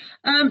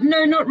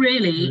 No, not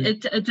really.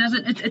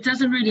 It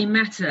doesn't really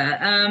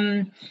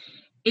matter.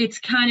 It's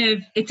kind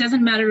of, it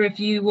doesn't matter if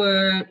you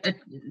were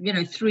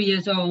 3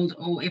 years old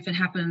or if it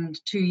happened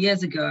 2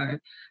 years ago.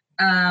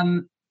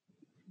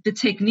 The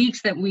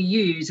techniques that we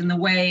use and the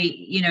way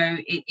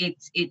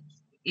it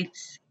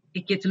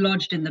gets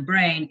lodged in the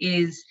brain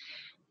is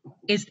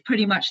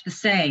pretty much the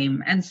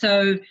same. And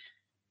so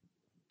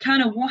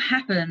kind of what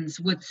happens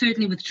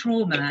certainly with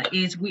trauma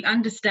is we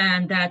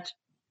understand that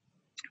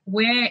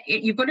where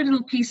you've got a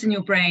little piece in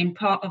your brain,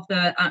 part of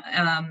the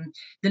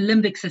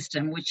limbic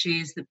system, which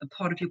is the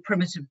part of your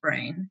primitive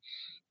brain,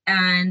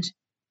 and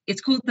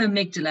it's called the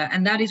amygdala,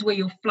 and that is where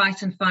your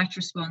flight and fight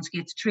response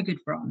gets triggered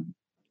from.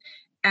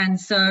 And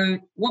so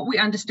what we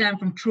understand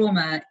from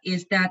trauma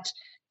is that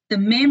the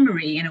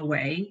memory, in a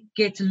way,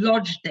 gets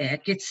lodged there,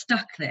 gets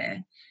stuck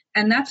there.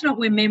 And that's not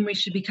where memory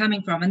should be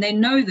coming from. And they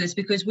know this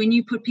because when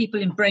you put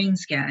people in brain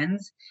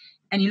scans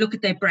and you look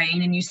at their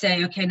brain and you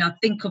say, okay, now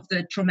think of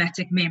the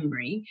traumatic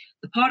memory,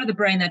 the part of the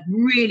brain that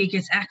really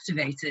gets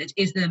activated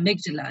is the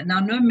amygdala. Now,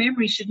 no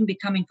memory shouldn't be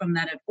coming from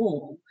that at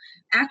all.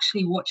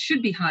 Actually, what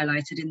should be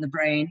highlighted in the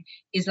brain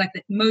is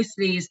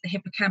mostly is the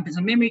hippocampus.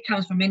 And memory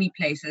comes from many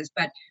places,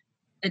 but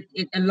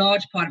a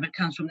large part of it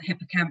comes from the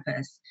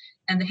hippocampus.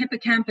 And the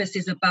hippocampus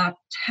is about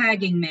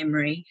tagging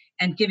memory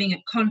and giving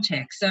it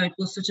context. So it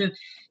will sort of,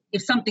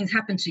 if something's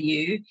happened to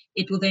you,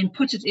 it will then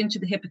put it into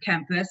the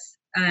hippocampus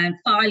and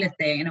file it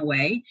there in a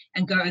way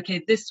and go,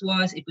 okay,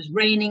 it was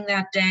raining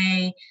that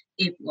day,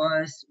 it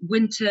was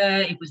winter,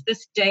 it was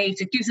this date.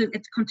 It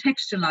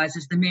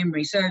contextualizes the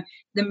memory. So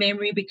the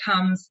memory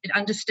it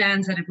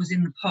understands that it was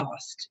in the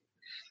past.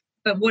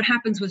 But what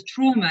happens with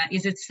trauma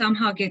is it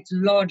somehow gets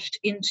lodged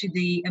into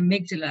the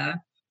amygdala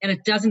and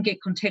it doesn't get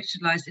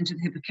contextualized into the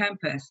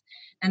hippocampus.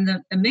 And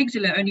the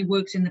amygdala only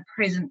works in the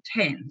present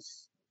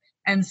tense.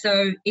 And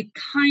so it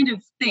kind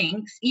of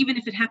thinks, even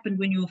if it happened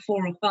when you were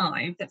 4 or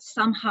 5, that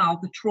somehow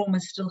the trauma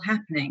is still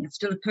happening, it's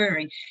still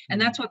occurring. And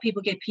that's why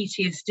people get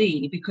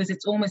PTSD, because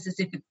it's almost as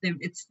if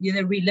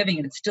they're reliving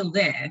it, it's still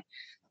there.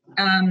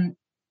 And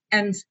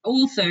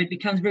also it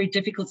becomes very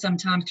difficult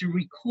sometimes to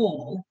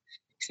recall,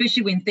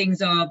 especially when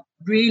things are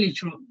really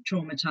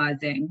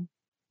traumatizing,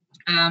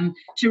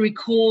 to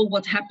recall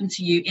what's happened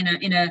to you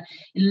in a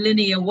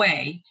linear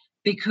way,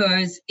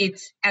 because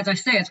it's, as I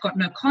say, it's got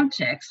no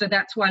context. So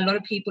that's why a lot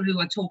of people who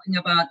are talking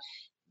about,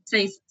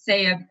 say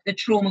a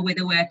trauma where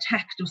they were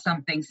attacked or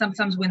something,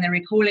 sometimes when they're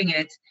recalling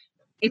it,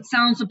 it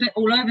sounds a bit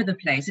all over the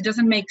place. It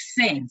doesn't make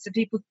sense. So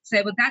people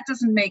say, well, that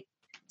doesn't make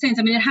sense.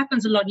 I mean, it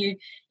happens a lot, you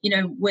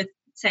know, with,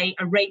 say,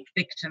 a rape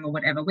victim or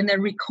whatever, when they're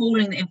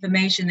recalling the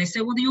information, they say,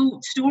 well, your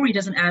story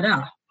doesn't add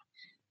up.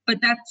 But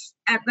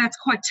that's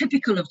quite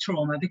typical of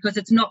trauma, because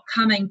it's not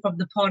coming from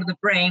the part of the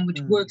brain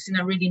which works in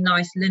a really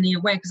nice linear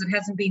way, because it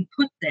hasn't been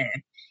put there.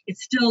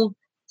 It's still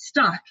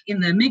stuck in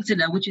the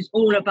amygdala, which is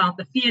all about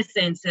the fear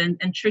sense and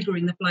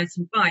triggering the flight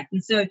and fight.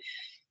 And so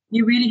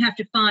you really have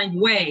to find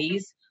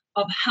ways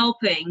of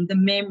helping the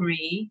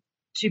memory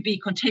to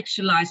be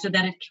contextualized so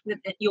that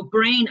your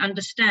brain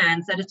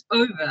understands that it's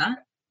over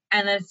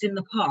and that it's in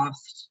the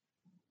past.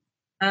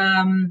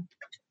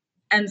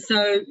 And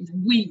so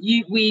we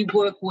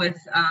work with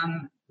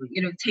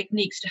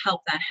techniques to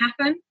help that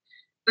happen,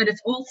 but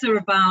it's also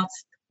about,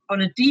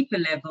 on a deeper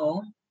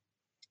level,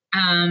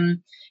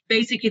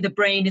 basically the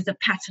brain is a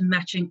pattern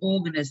matching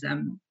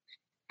organism,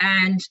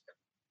 and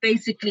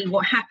basically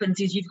what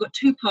happens is you've got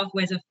 2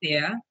 pathways of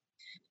fear.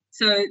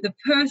 So the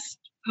first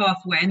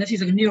pathway, and this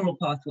is a neural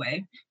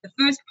pathway, the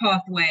first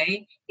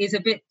pathway is a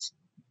bit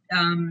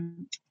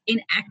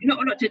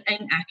not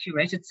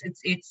inaccurate.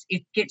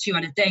 It gets you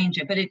out of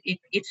danger, but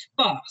it's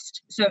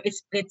fast. So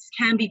it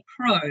can be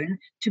prone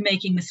to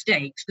making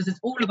mistakes, because it's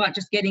all about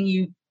just getting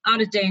you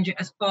out of danger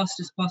as fast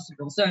as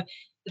possible. So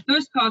the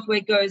first pathway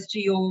goes to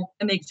your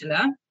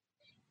amygdala,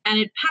 and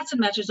it pattern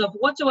matches of,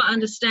 what do I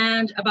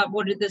understand about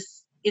what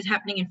this is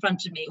happening in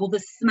front of me, or the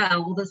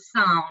smell, or the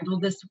sound, or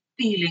this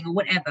feeling, or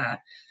whatever.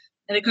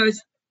 And it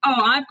goes,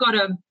 oh, I've got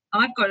a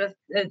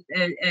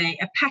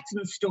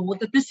pattern stored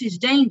that this is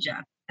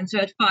danger. And so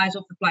it fires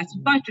off the flight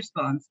and fight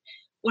response.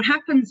 What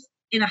happens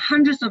in a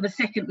hundredth of a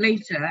second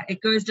later,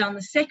 it goes down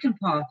the second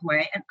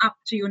pathway and up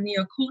to your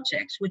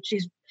neocortex, which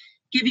is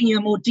giving you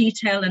a more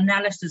detailed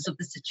analysis of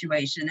the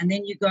situation. And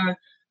then you go,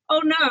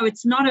 oh no,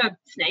 it's not a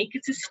snake,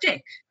 it's a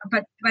stick.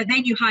 But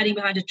then you're hiding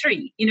behind a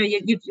tree. You know,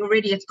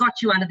 it's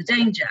got you out of the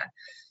danger.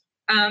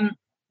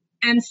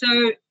 And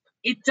so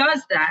it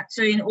does that.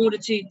 So in order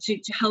to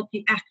help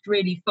you act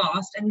really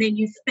fast, and then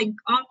you think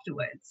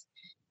afterwards.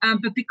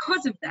 But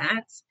because of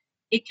that,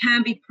 it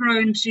can be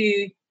prone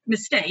to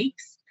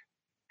mistakes.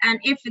 And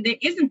if there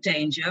isn't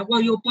danger, well,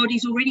 your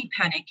body's already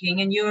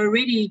panicking and you're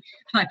already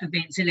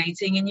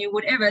hyperventilating and you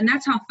whatever. And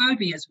that's how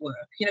phobias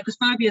work, because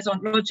phobias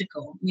aren't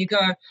logical. You go,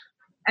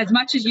 as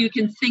much as you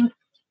can think,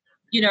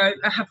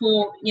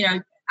 for,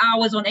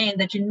 hours on end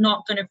that you're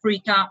not going to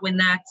freak out when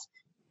that,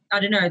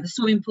 I don't know, the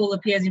swimming pool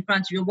appears in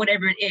front of you or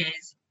whatever it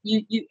is,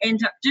 you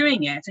end up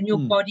doing it, and your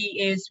body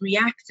is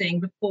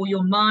reacting before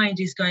your mind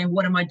is going,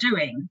 what am I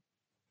doing?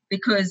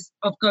 Because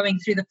of going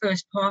through the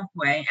first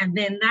pathway, and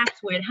then that's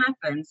where it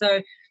happens.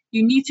 So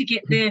you need to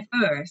get there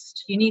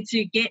first. You need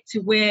to get to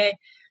where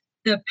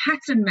the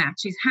pattern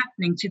match is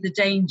happening to the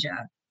danger.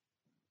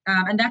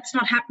 And that's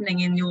not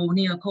happening in your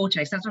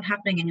neocortex. That's not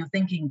happening in your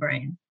thinking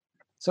brain.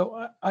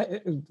 So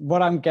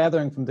what I'm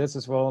gathering from this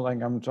as well,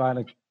 like I'm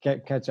trying to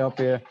catch up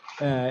here,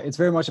 it's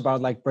very much about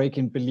like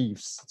breaking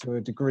beliefs to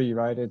a degree,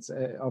 right? It's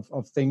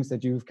of things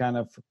that you've kind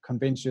of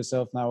convinced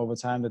yourself now over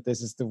time that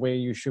this is the way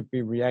you should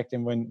be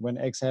reacting when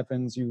X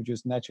happens, you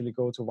just naturally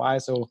go to Y.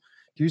 So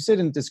do you sit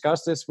and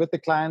discuss this with the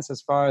clients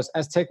as far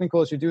as technical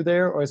as you do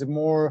there, or is it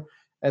more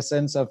a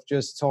sense of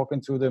just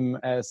talking to them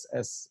as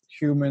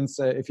humans,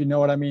 if you know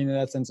what I mean, in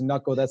that sense, and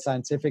not go that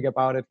scientific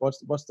about it? What's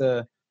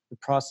the the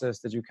process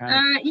that you kind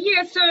of...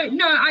 Yeah, so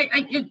no,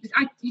 I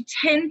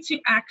tend to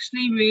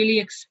actually really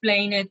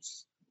explain it.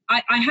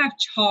 I have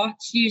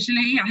charts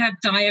usually, I have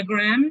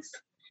diagrams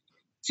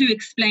to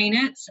explain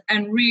it,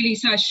 and really,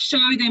 so I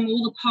show them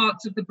all the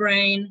parts of the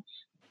brain,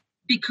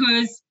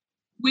 because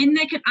when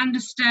they can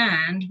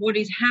understand what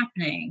is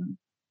happening,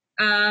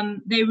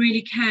 they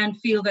really can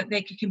feel that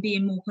they can be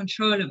in more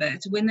control of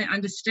it. When they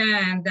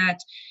understand that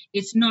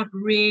it's not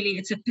really,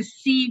 it's a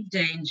perceived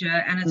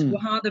danger, and it's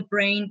how the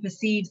brain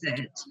perceives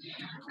it.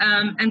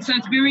 And so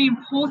it's very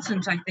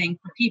important, I think,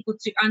 for people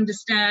to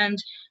understand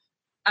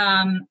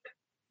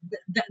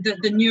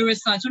the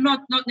neuroscience, or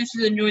not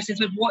necessarily the neuroscience,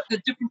 but what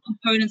the different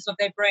components of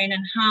their brain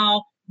and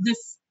how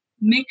this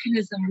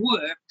mechanism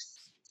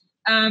works.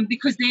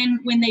 Because then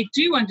when they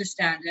do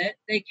understand it,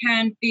 they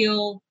can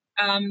feel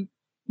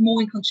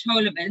more in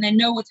control of it, and they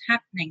know what's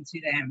happening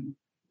to them.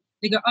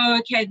 They go, oh,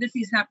 okay, this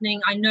is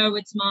happening. I know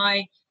it's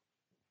my,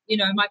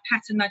 my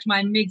pattern match,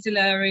 my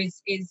amygdala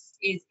is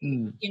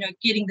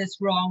getting this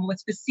wrong, or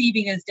it's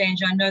perceiving as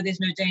danger. I know there's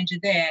no danger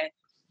there.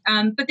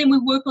 But then we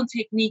work on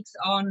techniques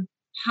on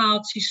how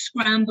to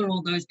scramble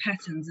all those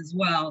patterns as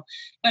well.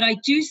 But I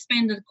do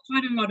spend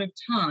quite a lot of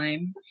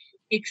time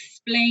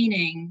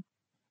explaining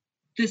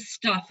this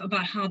stuff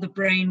about how the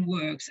brain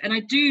works. And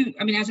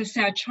as I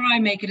say, I try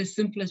and make it as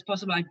simple as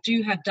possible. I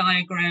do have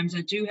diagrams,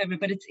 I do have it,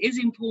 but it is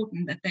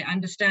important that they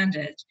understand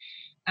it.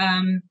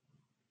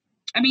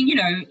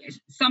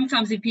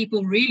 Sometimes if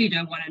people really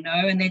don't want to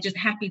know and they're just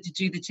happy to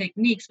do the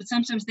techniques, but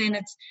sometimes then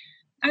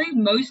I think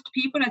most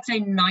people, I'd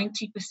say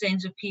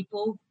 90% of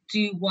people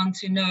do want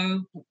to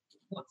know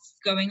what's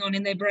going on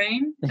in their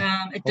brain.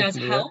 It does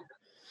help.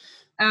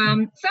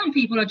 Some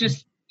people are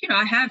just,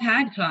 I have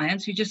had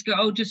clients who just go,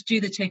 oh, just do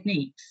the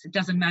techniques. It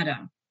doesn't matter.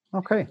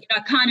 Okay.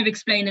 I kind of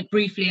explain it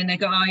briefly and they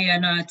go, oh, yeah,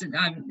 no,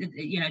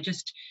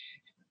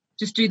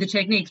 just do the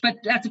techniques. But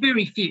that's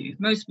very few.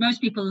 Most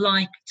people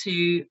like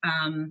to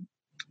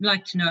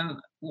know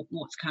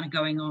what's kind of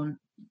going on.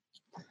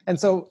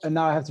 And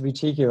now I have to be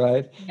cheeky,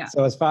 right? Yeah.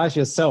 So as far as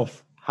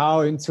yourself,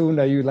 how in tune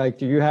are you? Like,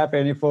 do you have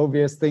any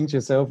phobias, things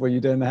yourself where you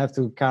don't have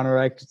to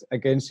counteract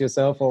against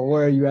yourself, or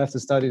where you have to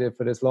study it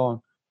for this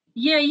long?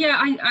 Yeah.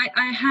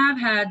 I have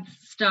had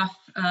stuff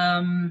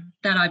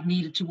that I've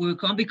needed to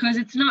work on, because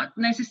it's not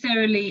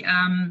necessarily,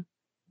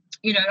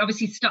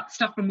 obviously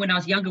stuff from when I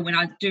was younger, when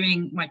I was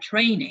doing my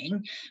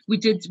training,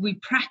 we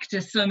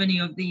practiced so many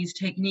of these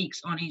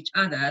techniques on each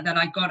other that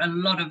I got a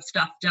lot of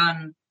stuff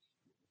done,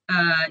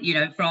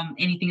 from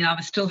anything that I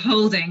was still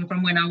holding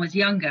from when I was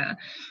younger.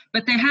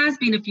 But there has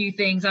been a few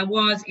things. I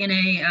was in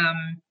a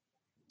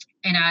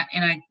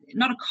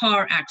not a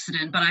car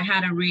accident, but I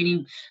had a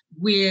really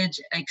weird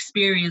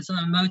experience on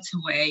a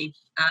motorway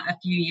a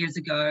few years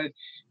ago,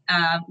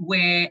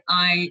 where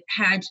I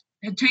had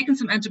taken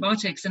some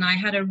antibiotics and I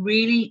had a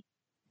really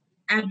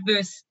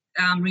adverse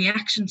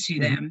reaction to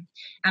them.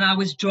 And I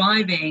was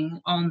driving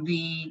on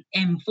the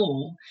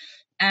M4,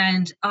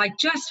 and I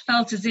just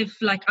felt as if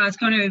like I was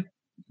going to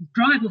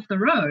drive off the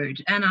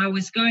road, and I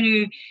was going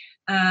to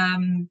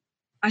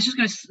I was just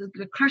going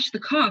to crash the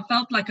car. I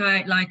felt like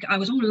I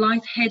was all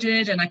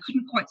lightheaded and I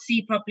couldn't quite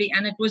see properly,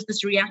 and it was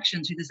this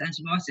reaction to this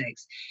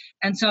antibiotics.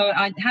 And so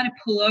I had to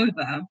pull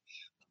over,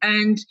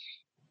 and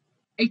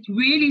it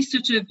really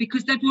sort of,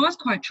 because that was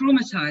quite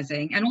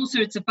traumatizing, and also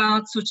it's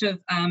about sort of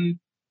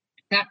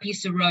that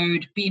piece of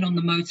road being on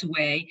the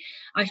motorway.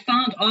 I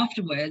found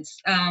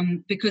afterwards,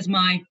 because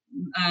my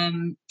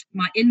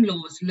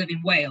in-laws live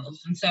in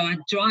Wales, and so I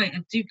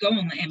do go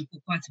on the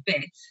M4 quite a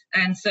bit.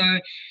 And so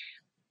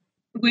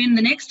when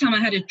the next time I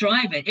had to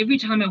drive it, every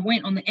time I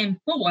went on the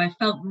M4, I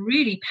felt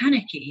really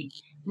panicky,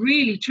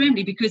 really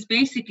trembly, because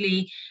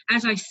basically,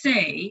 as I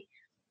say,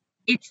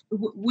 it's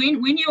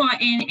when you are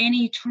in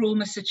any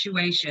trauma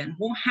situation,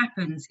 what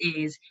happens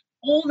is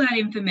all that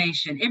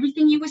information,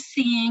 everything you were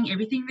seeing,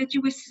 everything that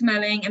you were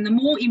smelling, and the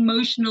more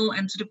emotional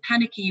and sort of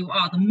panicky you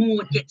are, the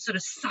more it gets sort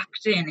of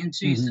sucked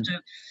into sort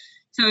of,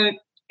 so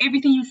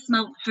everything you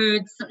smelt,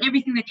 heard, so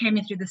everything that came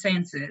in through the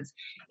senses,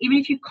 even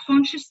if you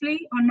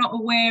consciously are not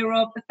aware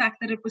of the fact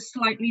that it was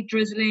slightly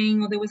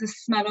drizzling or there was a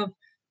smell of,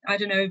 I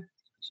don't know,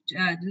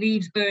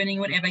 leaves burning,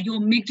 whatever, your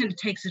amygdala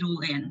takes it all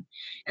in.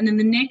 And then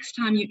the next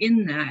time you're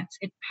in that,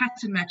 it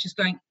pattern matches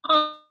going,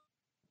 oh,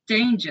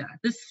 danger,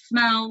 this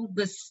smell,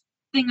 this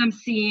thing I'm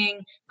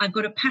seeing, I've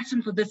got a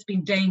pattern for this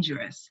being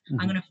dangerous.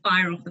 I'm going to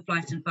fire off the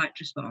flight and fight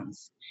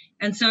response.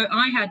 And so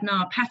I had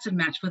now a pattern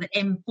match for the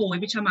M4.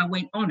 Every time I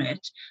went on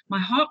it, my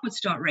heart would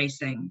start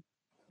racing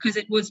because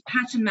it was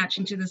pattern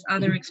matching to this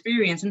other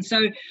experience. And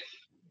so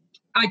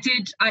I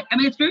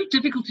mean, it's very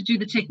difficult to do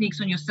the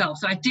techniques on yourself.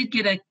 So I did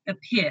get a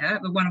peer,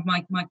 one of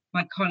my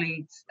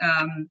colleagues,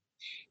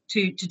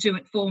 to do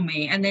it for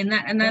me, and then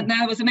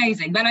that was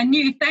amazing. But I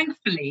knew,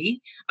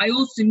 thankfully, I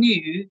also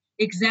knew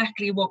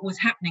exactly what was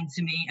happening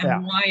to me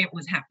and why it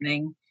was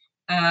happening.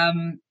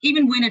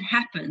 Even when it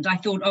happened, I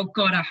thought, oh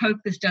God, I hope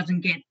this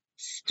doesn't get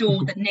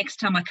stored, that next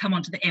time I come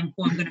onto the M4,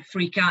 I'm going to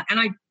freak out. And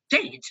I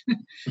did.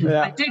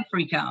 I did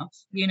freak out,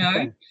 you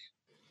know.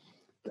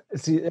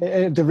 See,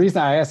 the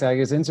reason I asked, like,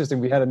 it's interesting.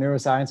 We had a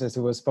neuroscientist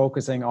who was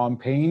focusing on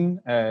pain,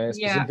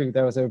 specifically.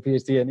 That was her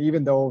PhD, and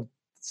even though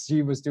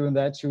she was doing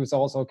that, she was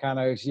also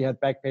she had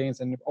back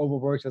pains and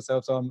overworked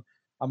herself. So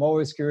I'm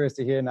always curious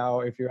to hear now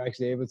if you're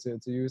actually able to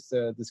use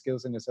the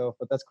skills in yourself.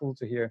 But that's cool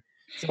to hear.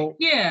 So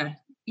yeah.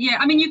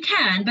 I mean, you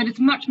can, but it's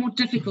much more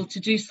difficult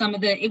to do some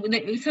of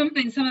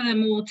the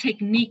more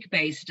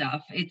technique-based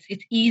stuff.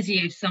 It's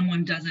easier if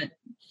someone does it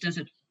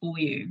for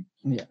you.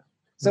 Yeah.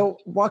 So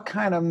what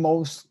kind of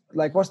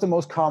what's the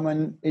most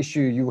common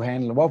issue you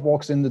handle? What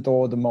walks in the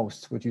door the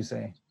most, would you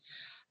say?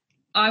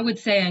 I would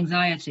say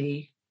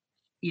anxiety.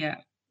 Yeah,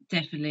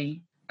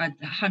 definitely.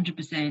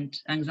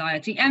 100%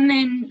 anxiety. And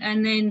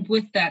then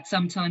with that,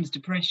 sometimes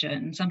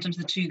depression. Sometimes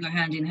the two go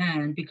hand in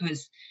hand,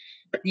 because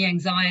the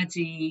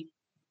anxiety,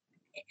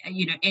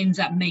 ends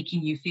up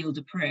making you feel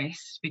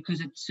depressed, because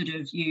it's sort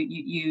of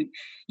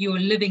you're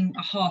living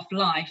a half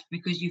life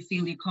because you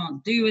feel you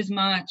can't do as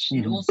much.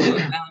 It also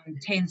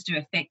tends to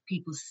affect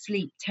people's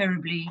sleep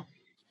terribly,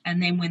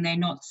 and then when you're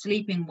not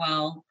sleeping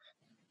well,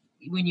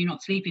 you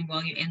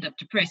end up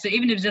depressed. So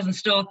even if it doesn't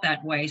start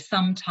that way,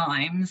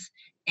 sometimes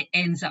it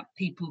ends up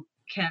people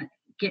can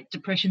get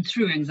depression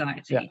through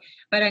anxiety.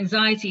 But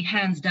anxiety,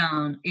 hands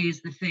down,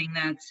 is the thing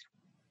that's,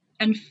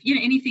 and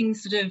anything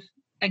sort of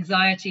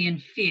anxiety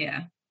and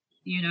fear,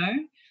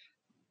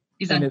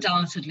 is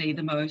undoubtedly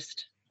the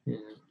most.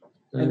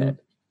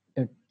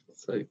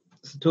 So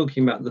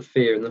talking about the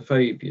fear and the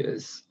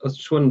phobias, I was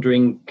just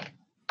wondering,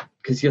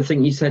 because I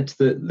think you said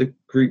that the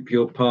group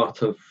you're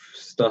part of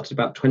started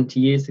about 20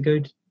 years ago.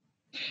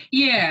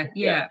 Yeah.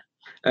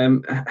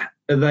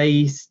 Are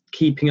they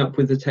keeping up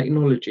with the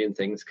technology and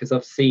things? Because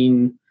I've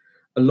seen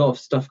a lot of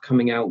stuff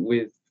coming out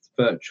with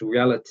virtual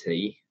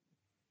reality,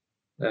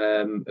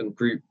 and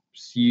groups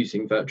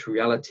using virtual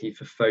reality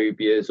for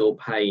phobias or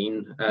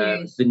pain.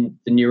 Yes. The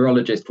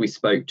neurologist we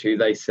spoke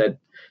to,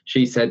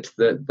 she said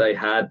that they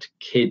had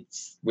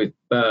kids with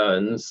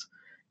burns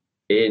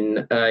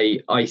in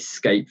a ice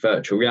skate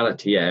virtual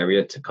reality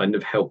area to kind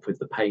of help with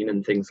the pain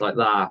and things like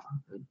that.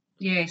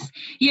 Yes.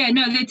 Yeah,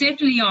 no, they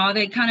definitely are.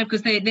 They kind of,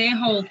 because their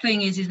whole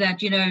thing is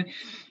that,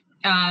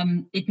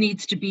 it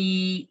needs to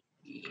be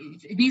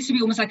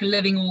almost like a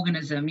living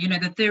organism.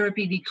 The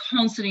therapy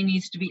constantly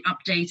needs to be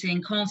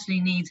updating,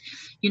 constantly needs,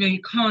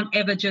 you can't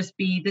ever just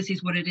be, this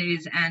is what it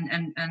is,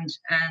 and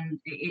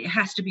it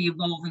has to be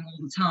evolving all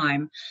the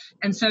time.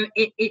 And so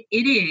it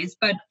is,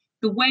 but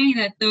the way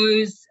that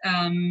those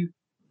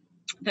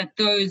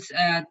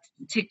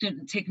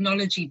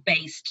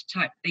technology-based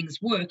type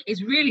things work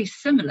is really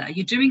similar.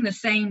 You're doing the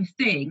same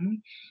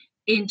thing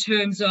in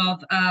terms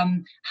of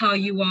how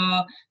you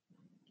are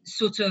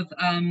sort of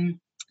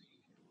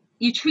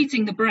you're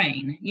treating the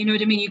brain. You know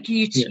what I mean?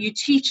 You're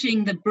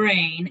teaching the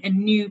brain a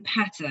new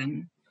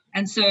pattern.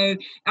 And so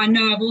I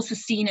know I've also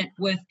seen it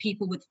with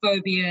people with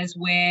phobias,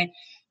 where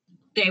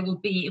it will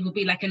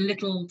be like a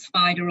little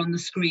spider on the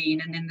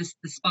screen, and then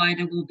the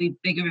spider will be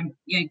bigger and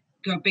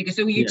go bigger.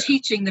 So you're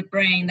teaching the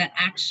brain that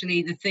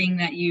actually the thing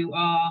that you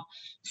are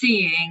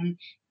seeing,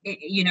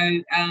 you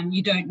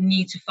don't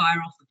need to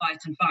fire off the fight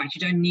and fight.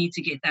 You don't need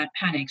to get that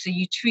panic. So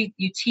you're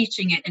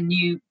teaching it a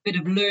new bit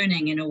of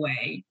learning in a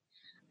way,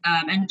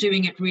 and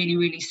doing it really,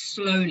 really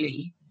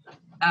slowly.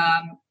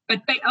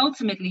 But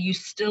ultimately, you're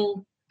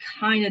still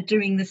kind of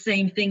doing the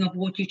same thing of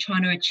what you're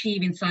trying to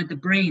achieve inside the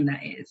brain.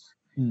 That is.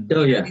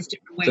 There's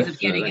different ways of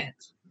getting it.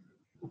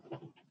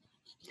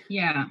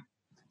 Yeah.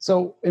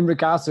 So in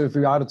regards to, if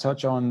we are to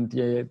touch on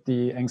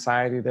the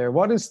anxiety there,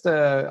 what is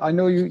I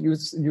know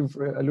you've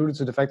alluded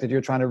to the fact that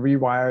you're trying to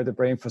rewire the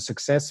brain for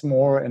success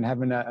more and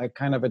having a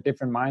kind of a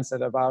different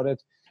mindset about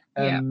it.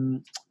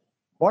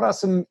 What are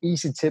some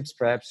easy tips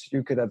perhaps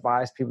you could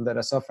advise people that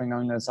are suffering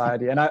on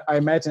anxiety? And I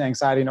imagine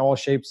anxiety in all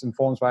shapes and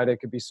forms, right?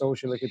 It could be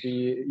social, it could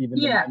be even...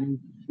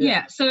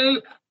 Yeah.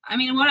 So, I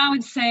mean, what I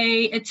would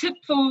say, a tip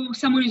for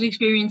someone who's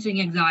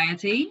experiencing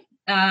anxiety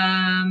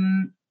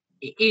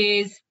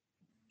is,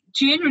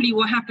 generally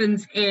what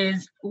happens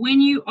is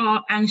when you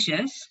are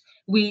anxious,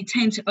 we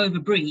tend to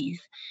overbreathe.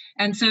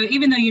 And so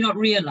even though you're not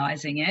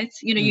realizing it,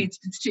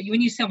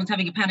 when someone's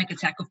having a panic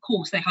attack, of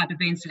course, they're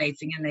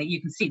hyperventilating and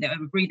you can see they're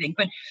overbreathing.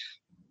 But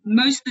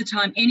most of the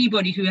time,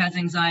 anybody who has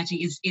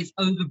anxiety is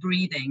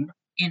overbreathing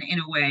in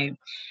a way.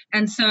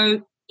 And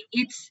so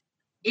it's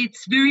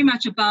very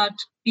much about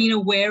being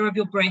aware of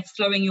your breath,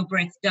 slowing your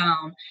breath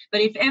down.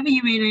 But if ever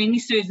you're in any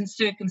certain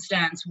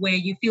circumstance where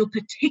you feel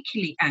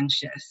particularly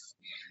anxious,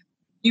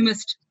 you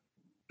must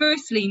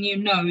firstly,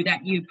 know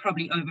that you're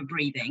probably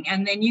overbreathing.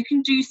 And then you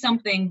can do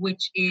something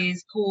which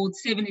is called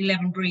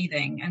 7-11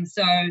 breathing. And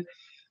so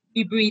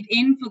you breathe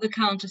in for the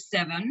count of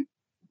 7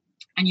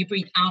 and you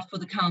breathe out for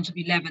the count of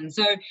 11.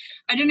 So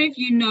I don't know if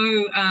you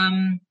know,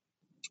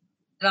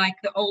 like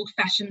the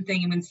old-fashioned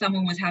thing when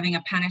someone was having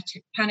a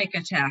panic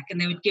attack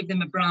and they would give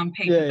them a brown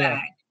paper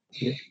bag.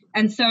 Yeah.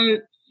 And so,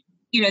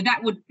 that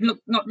would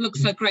not look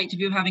so great if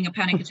you're having a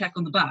panic attack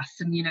on the bus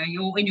and,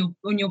 you're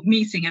in your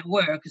meeting at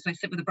work, as I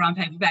said, with a brown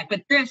paper bag.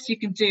 But this you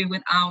can do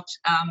without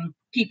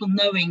people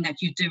knowing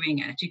that you're doing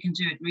it. You can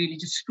do it really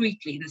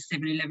discreetly, the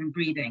 7-11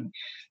 breathing.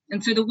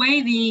 And so the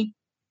way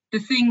the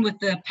thing with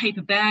the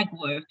paper bag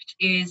worked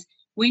is,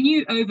 when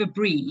you over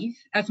breathe,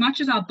 as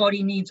much as our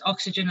body needs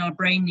oxygen, our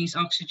brain needs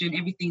oxygen,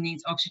 everything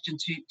needs oxygen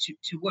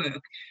to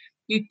work,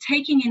 you're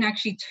taking in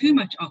actually too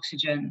much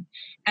oxygen.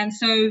 And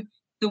so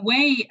the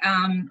way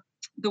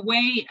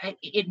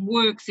it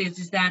works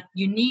is that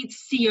you need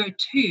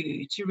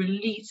CO2 to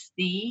release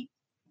the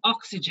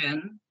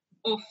oxygen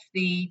off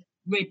the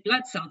red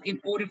blood cells in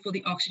order for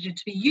the oxygen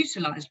to be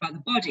utilized by the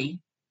body.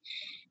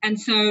 And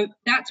so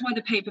that's why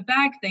the paper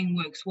bag thing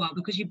works well,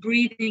 because you're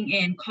breathing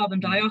in carbon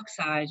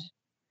dioxide,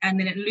 and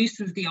then it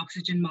loosens the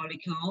oxygen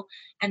molecule,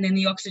 and then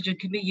the oxygen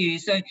can be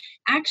used. So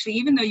actually,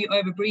 even though you're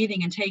over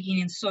breathing and taking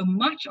in so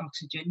much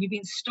oxygen, you've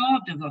been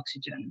starved of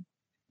oxygen.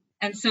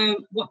 And so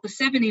what the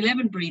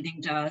 7-11 breathing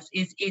does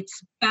is it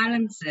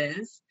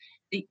balances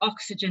the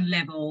oxygen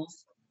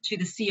levels to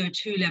the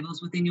CO2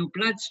 levels within your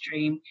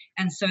bloodstream,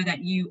 and so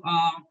that you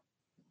are,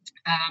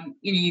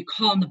 you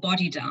calm the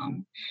body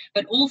down.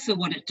 But also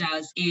what it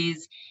does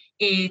is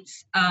it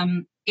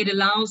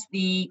allows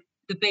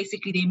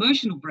basically the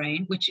emotional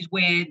brain, which is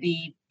where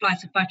the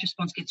flight or fight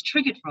response gets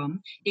triggered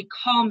from, it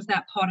calms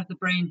that part of the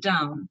brain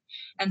down.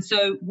 And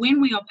so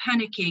when we are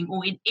panicking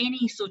or in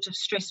any sort of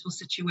stressful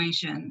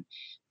situation,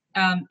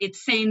 it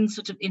sends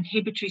sort of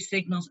inhibitory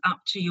signals up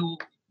to your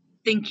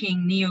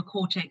thinking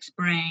neocortex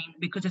brain,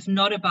 because it's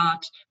not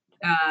about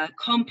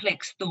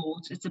complex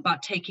thoughts, it's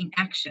about taking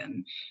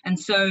action. And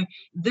so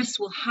this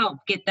will help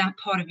get that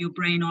part of your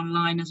brain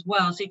online as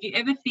well. So if you're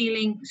ever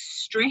feeling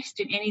stressed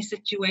in any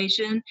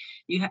situation,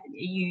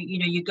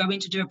 you go in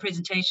to do a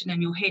presentation and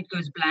your head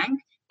goes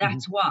blank,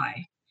 that's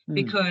why,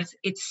 because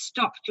it's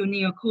stopped your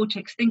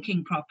neocortex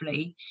thinking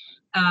properly.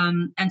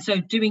 And so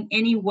doing the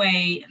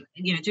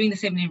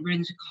 7-11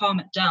 breathing to calm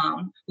it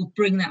down will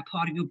bring that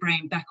part of your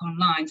brain back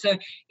online. So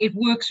it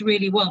works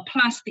really well.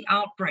 Plus the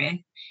out breath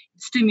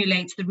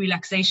stimulates the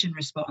relaxation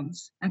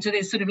response. And so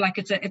there's sort of like,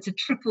 it's a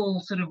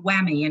triple sort of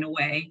whammy in a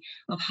way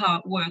of how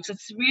it works.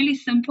 It's really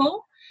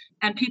simple,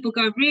 and people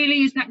go,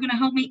 really, is that going to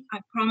help me? I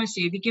promise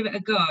you, if you give it a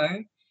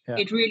go,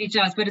 it really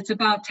does. But it's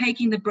about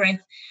taking the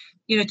breath.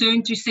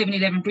 Don't do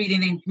 7-11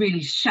 breathing then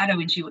really shallow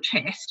into your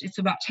chest. It's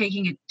about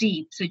taking it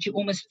deep so that you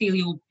almost feel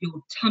your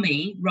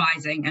tummy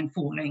rising and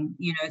falling.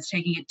 It's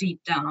taking it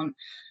deep down.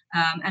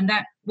 And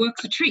that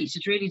works a treat.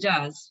 It really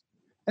does.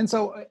 And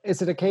so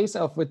is it a case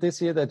of, with this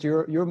here, that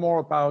you're more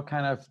about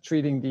kind of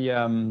treating the,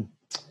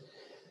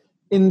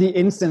 in the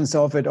instance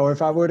of it, or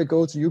if I were to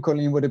go to you,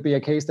 Colleen, would it be a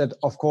case that,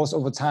 of course,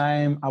 over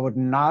time, I would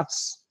not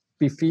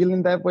be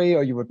feeling that way,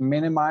 or you would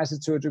minimize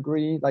it to a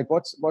degree? Like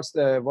what's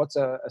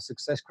a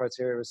success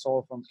criteria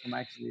result from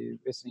actually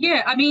listening?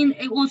 Yeah, I mean,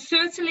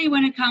 certainly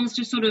when it comes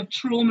to sort of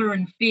trauma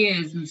and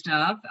fears and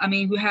stuff, I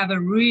mean, we have a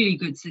really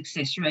good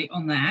success rate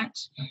on that.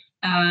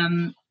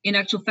 In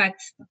actual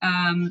fact,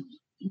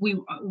 we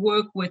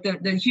work with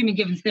the Human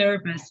Givens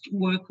Therapist,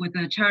 work with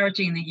a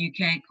charity in the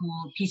UK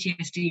called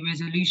PTSD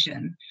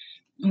Resolution.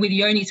 And we're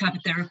the only type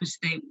of therapist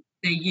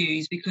they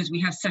use, because we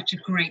have such a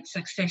great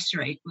success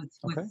rate with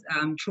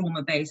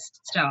trauma-based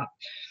stuff.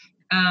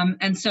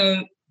 And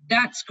so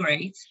that's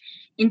great.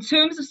 In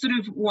terms of sort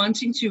of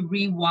wanting to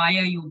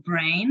rewire your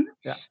brain,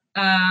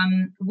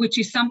 which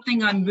is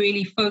something I'm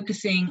really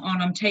focusing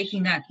on. I'm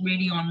taking that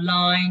really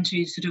online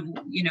to sort of,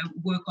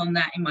 work on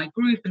that in my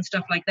group and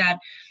stuff like that.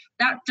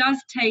 That does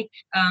take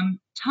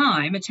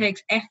time. It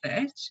takes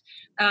effort.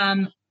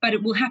 But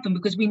it will happen,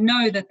 because we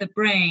know that the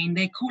brain,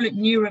 they call it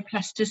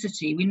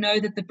neuroplasticity. We know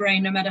that the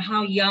brain, no matter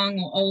how young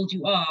or old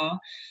you are,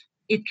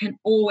 it can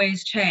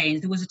always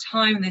change. There was a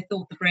time when they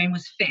thought the brain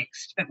was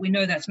fixed, but we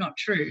know that's not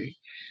true.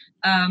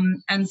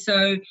 And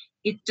so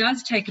it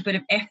does take a bit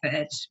of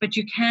effort, but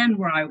you can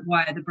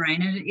wire the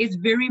brain. And it is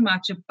very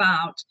much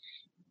about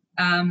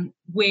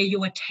where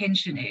your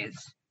attention is.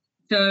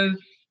 So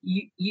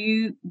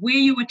where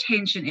your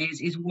attention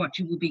is what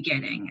you will be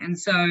getting. And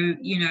so,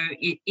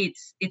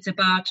 it's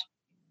about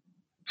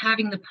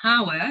having the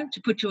power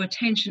to put your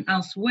attention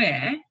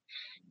elsewhere.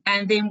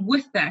 And then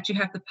with that, you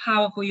have the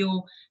power for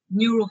your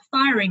neural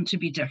firing to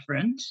be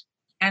different.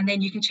 And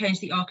then you can change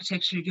the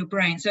architecture of your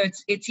brain. So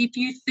it's if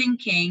you're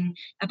thinking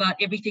about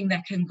everything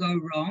that can go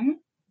wrong,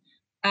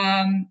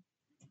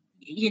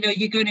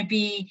 you're going to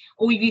be,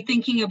 or if you're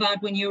thinking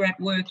about when you're at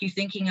work, you're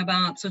thinking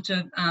about sort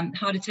of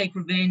how to take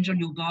revenge on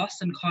your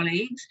boss and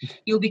colleagues,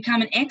 you'll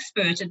become an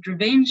expert at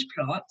revenge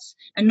plots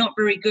and not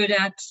very good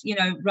at,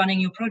 running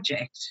your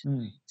project.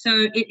 So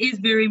it is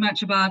very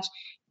much about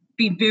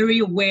being very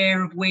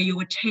aware of where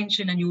your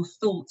attention and your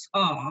thoughts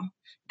are,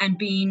 and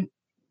being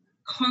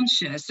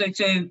conscious.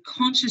 So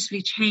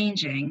consciously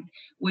changing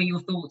where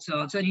your thoughts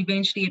are, so that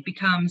eventually it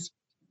becomes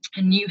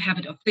a new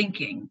habit of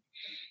thinking.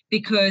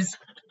 Because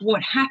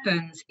what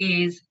happens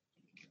is,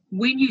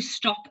 when you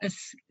stop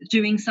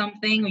doing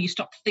something, or you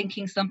stop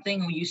thinking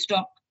something, or you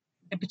stop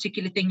a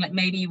particular thing, like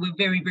maybe you were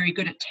very, very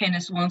good at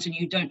tennis once and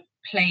you don't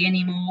play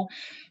anymore,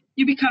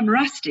 you become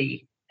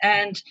rusty.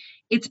 And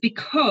it's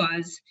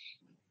because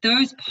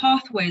those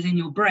pathways in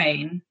your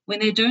brain, when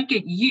they don't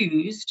get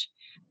used,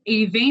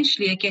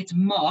 eventually it gets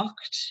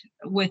marked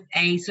with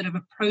a sort of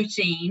a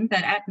protein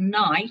that at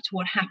night,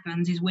 what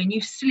happens is when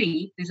you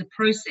sleep, there's a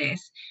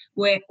process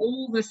where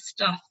all the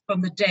stuff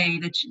from the day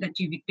that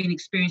you've been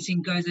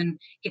experiencing goes and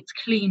gets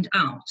cleaned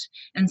out.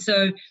 And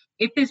so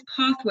if there's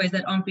pathways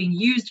that aren't being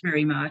used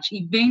very much,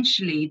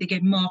 eventually they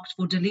get marked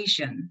for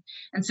deletion.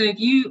 And so if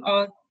you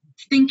are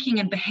thinking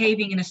and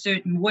behaving in a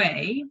certain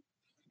way,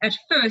 at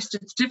first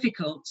it's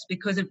difficult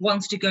because it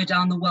wants to go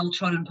down the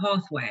well-trodden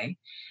pathway.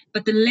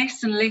 But the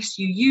less and less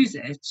you use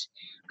it,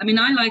 I mean,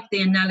 I like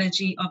the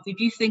analogy of if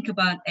you think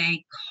about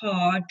a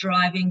car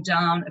driving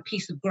down a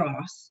piece of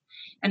grass,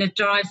 and it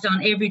drives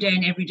down every day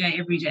and every day,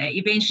 every day,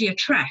 eventually a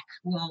track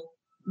will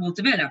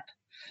develop.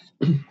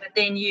 But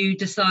then you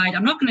decide,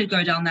 I'm not going to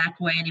go down that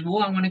way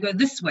anymore, I want to go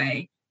this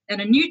way. And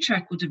a new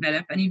track will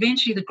develop, and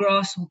eventually the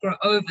grass will grow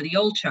over the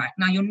old track.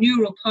 Now, your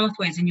neural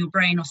pathways in your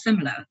brain are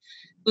similar.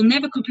 Will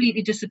never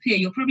completely disappear.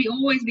 You'll probably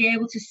always be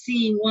able to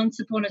see once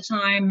upon a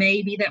time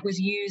maybe that was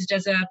used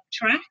as a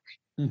track,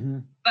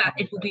 but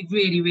it will be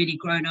really, really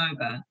grown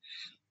over.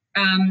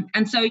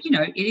 And so, you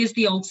know, it is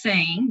the old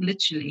saying,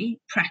 literally,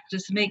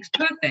 practice makes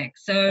perfect.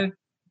 So,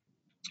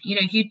 you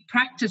know, if you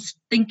practice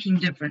thinking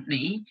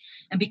differently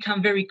and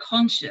become very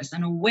conscious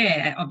and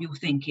aware of your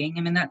thinking,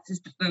 I mean, that is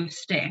the first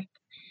step,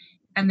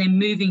 and then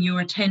moving your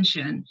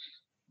attention,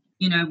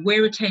 you know,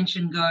 where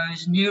attention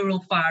goes,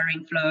 neural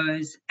firing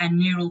flows and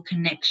neural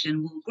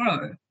connection will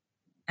grow.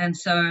 And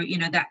so, you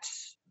know, that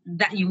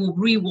you will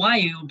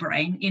rewire your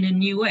brain in a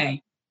new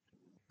way.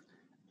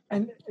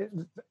 And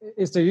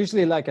is there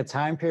usually like a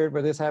time period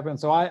where this happens?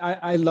 So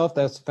I love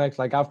that fact.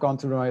 Like I've gone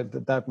through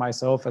that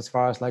myself as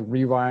far as like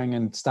rewiring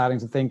and starting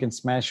to think and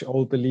smash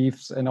old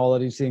beliefs and all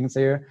of these things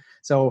here.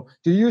 So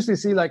do you usually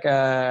see like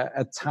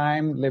a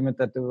time limit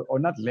or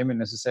not limit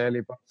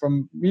necessarily, but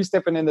from me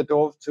stepping in the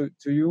door to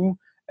you,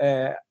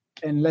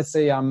 and let's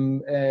say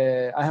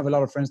I have a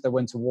lot of friends that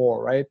went to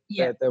war, right?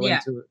 Yeah.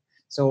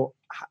 So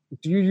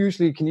do you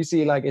usually, can you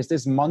see like, is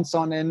this months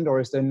on end, or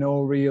is there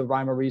no real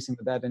rhyme or reason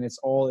for that? And it's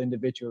all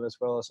individual as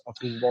well as of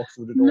who walks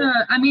through the door? No,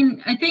 I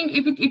mean, I think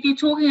if you're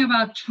talking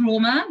about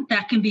trauma,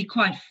 that can be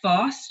quite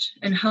fast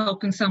in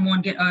helping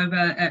someone get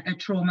over a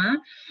trauma.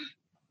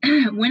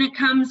 When it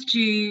comes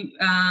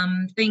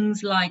to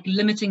things like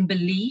limiting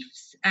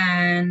beliefs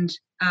and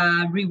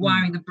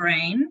rewiring the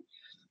brain,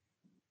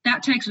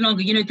 that takes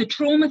longer. You know, the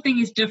trauma thing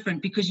is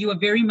different because you are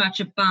very much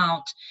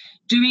about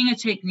doing a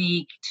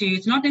technique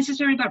it's not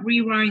necessarily about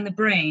rewiring the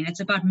brain. It's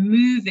about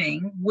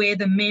moving where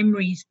the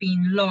memory's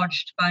been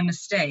lodged by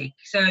mistake.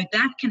 So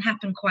that can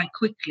happen quite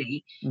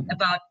quickly,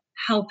 about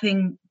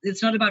helping.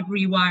 It's not about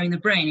rewiring the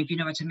brain, if you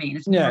know what I mean.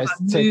 It's more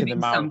about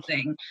moving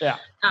something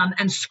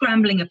and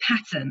scrambling a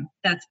pattern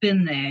that's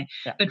been there.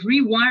 Yeah. But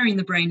rewiring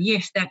the brain,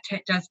 yes, that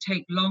does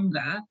take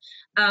longer.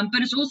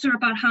 But it's also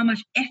about how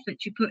much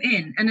effort you put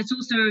in. And it's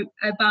also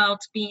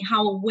about being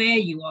how aware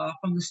you are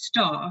from the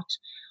start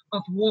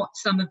of what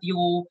some of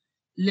your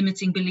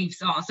limiting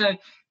beliefs are. So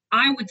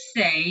I would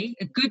say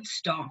a good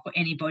start for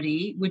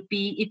anybody would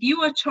be if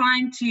you are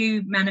trying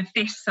to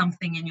manifest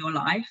something in your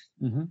life,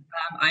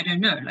 I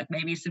don't know, like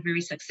maybe it's a very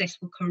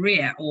successful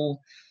career or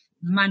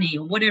money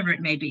or whatever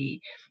it may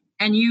be,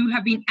 and you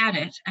have been at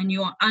it and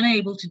you are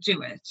unable to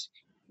do it,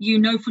 you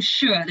know for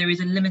sure there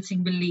is a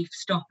limiting belief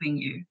stopping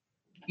you.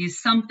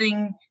 Is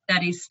something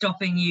that is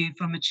stopping you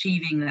from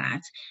achieving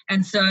that.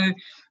 And so,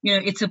 you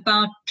know, it's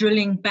about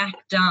drilling back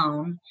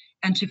down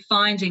and to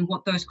finding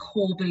what those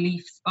core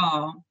beliefs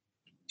are.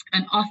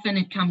 And often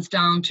it comes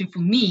down to, for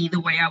me,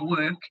 the way I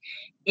work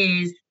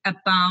is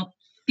about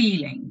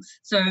feelings.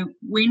 So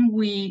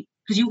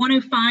because you want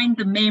to find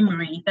the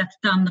memory that's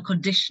done the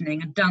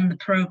conditioning and done the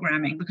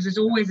programming, because it's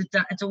always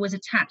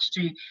attached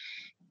to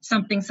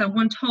something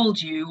someone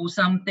told you or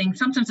something.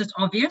 Sometimes it's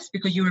obvious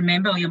because you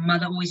remember, or your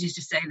mother always used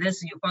to say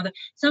this, and your father.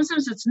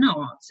 Sometimes it's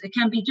not. It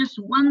can be just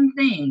one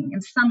thing,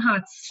 and somehow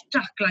it's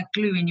stuck like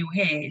glue in your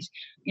head.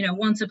 You know,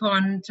 once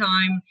upon a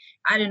time,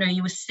 I don't know,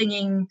 you were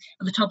singing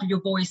at the top of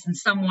your voice, and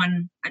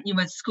you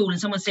were at school,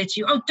 and someone said to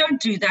you, "Oh, don't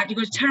do that. You've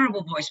got a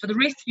terrible voice for the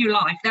rest of your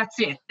life. That's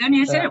it." Then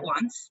you said it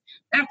once.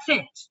 That's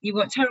it. You've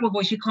got a terrible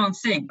voice. You can't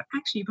sing, but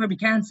actually, you probably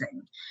can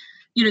sing.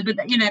 You know,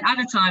 but you know, at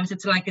other times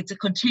it's like it's a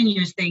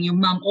continuous thing. Your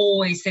mum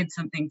always said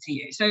something to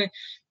you, so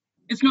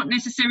it's not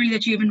necessarily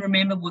that you even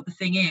remember what the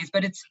thing is,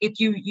 but it's if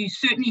you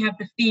certainly have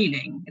the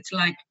feeling. It's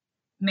like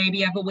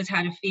maybe I've always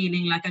had a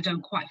feeling like I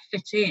don't quite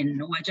fit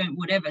in, or I don't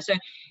whatever. So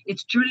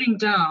it's drilling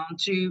down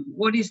to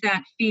what is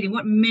that feeling,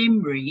 what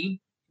memory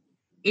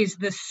is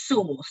the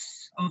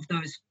source of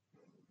those,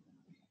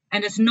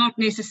 and it's not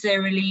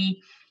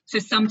necessarily. So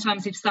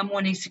sometimes if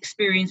someone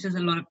experiences a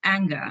lot of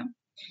anger,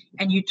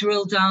 and you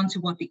drill down to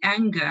where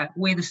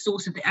the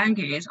source of the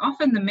anger is,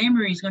 often the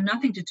memory's got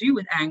nothing to do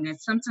with anger.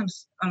 It's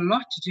sometimes a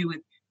lot to do with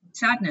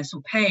sadness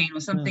or pain or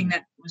something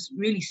that was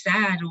really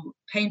sad or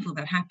painful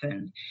that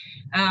happened.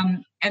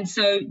 And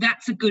so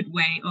that's a good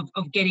way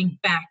of getting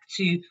back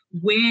to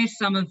where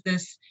some of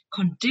this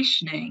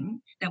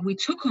conditioning that we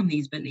took on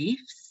these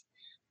beliefs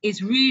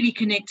is really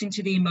connecting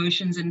to the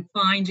emotions and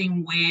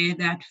finding where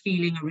that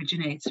feeling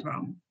originates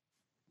from.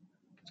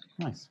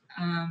 Nice.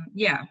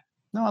 Yeah.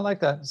 No, I like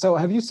that. So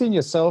have you seen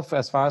yourself,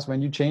 as far as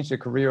when you changed your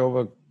career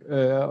over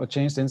or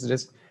changed into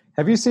this,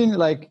 have you seen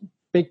like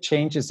big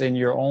changes in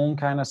your own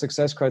kind of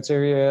success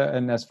criteria?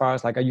 And as far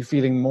as like, are you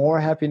feeling more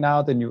happy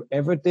now than you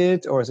ever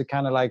did? Or is it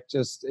kind of like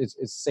just,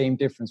 it's same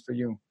difference for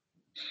you?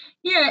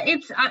 Yeah,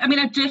 I mean,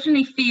 I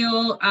definitely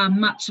feel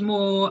much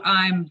more,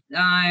 I'm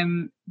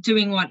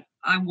doing what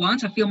I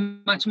want. I feel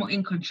much more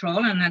in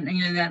control. And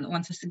then, that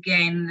once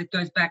again, it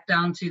goes back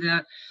down to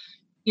the,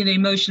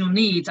 emotional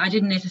needs. I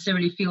didn't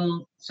necessarily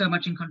feel so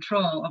much in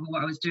control of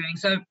what I was doing.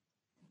 So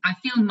I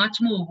feel much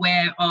more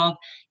aware of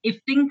if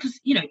things, because,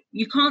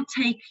 you can't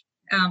take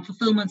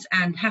fulfillment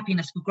and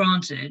happiness for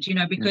granted,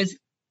 because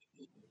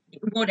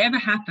whatever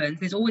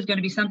happens, there's always going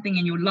to be something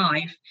in your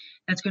life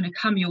that's going to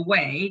come your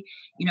way.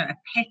 A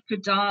pet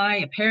could die,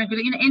 a parent could,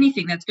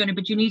 anything that's going to,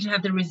 but you need to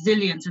have the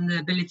resilience and the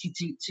ability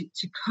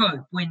to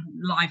cope when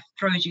life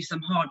throws you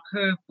some hard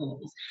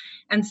curveballs.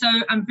 And so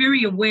I'm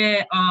very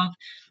aware of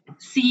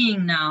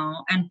seeing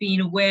now and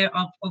being aware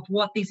of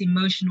what these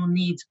emotional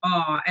needs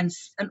are. And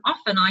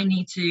often I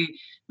need to,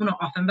 well, not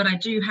often, but I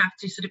do have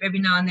to sort of every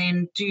now and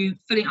then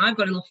I've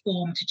got a little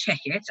form to check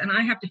it, and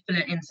I have to fill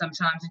it in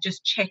sometimes and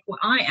just check where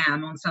I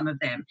am on some of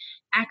them.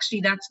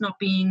 Actually, that's not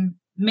being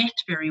met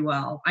very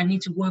well. I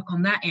need to work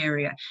on that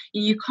area.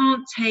 You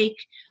can't take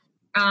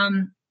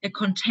a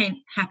content,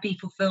 happy,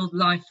 fulfilled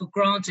life for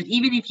granted.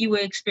 Even if you were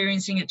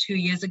experiencing it 2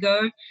 years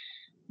ago,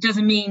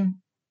 doesn't mean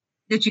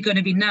that you're going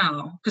to be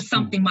now, because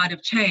something might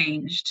have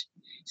changed.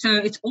 So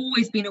it's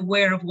always been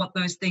aware of what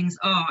those things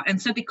are.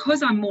 And so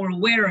because I'm more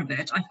aware of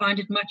it, I find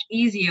it much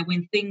easier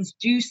when things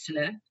do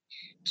slip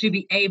to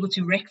be able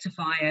to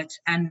rectify it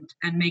and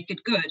make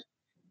it good.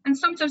 And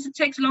sometimes it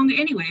takes longer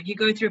anyway. If you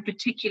go through a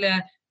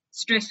particular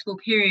stressful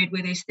period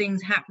where there's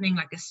things happening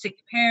like a sick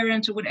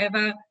parent or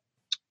whatever,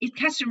 it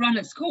has to run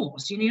its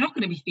course. You're not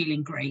going to be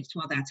feeling great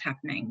while that's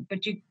happening,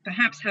 but you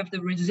perhaps have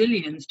the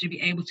resilience to be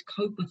able to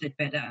cope with it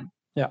better.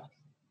 Yeah.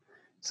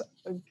 So,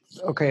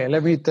 okay,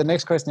 the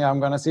next question,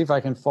 I'm going to see if I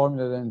can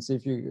formulate it and see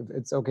if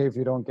it's okay if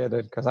you don't get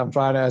it, because I'm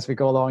trying to as we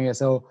go along here.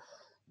 So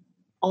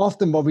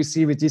often what we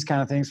see with these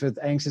kind of things with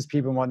anxious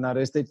people and whatnot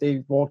is that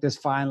they walk this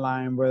fine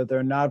line where they're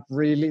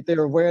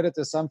aware that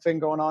there's something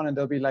going on, and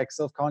they'll be like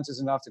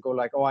self-conscious enough to go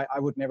like, oh, I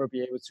would never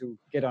be able to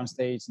get on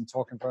stage and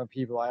talk in front of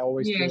people. I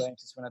always feel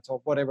anxious when I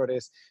talk, whatever it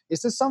is.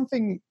 Is there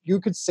something you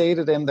could say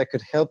to them that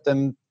could help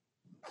them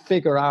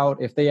figure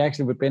out if they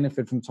actually would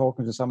benefit from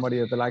talking to somebody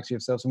of the likes of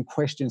yourself, some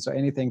questions or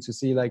anything to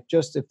see, like,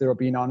 just if they're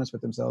being honest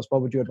with themselves,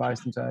 what would you advise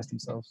them to ask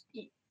themselves?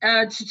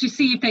 To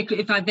see if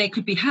they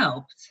could be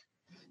helped.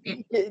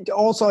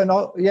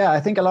 I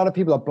think a lot of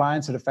people are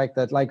blind to the fact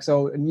that, like,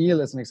 so Neil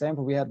as an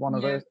example, we had one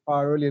of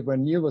our earlier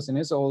when Neil was in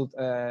his old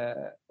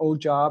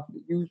job.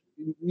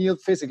 Neil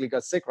physically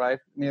got sick, right?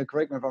 Neil,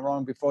 correct me if I'm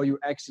wrong, before you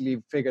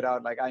actually figured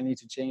out, like, I need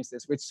to change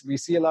this, which we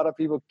see a lot of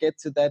people get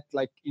to that,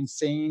 like,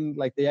 insane,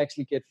 like they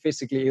actually get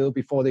physically ill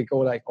before they go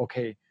like,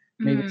 okay,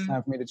 maybe it's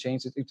time for me to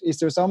change it. Is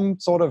there some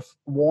sort of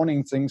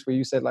warning things where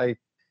you said, like,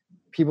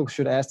 people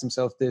should ask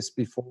themselves this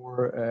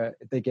before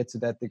they get to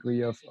that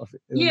degree of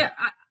illness?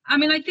 I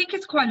mean, I think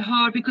it's quite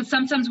hard because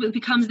sometimes it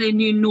becomes their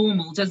new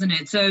normal, doesn't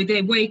it? So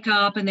they wake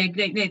up and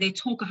they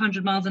talk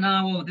 100 miles an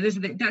hour.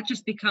 That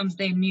just becomes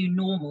their new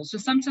normal. So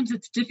sometimes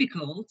it's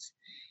difficult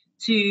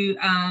to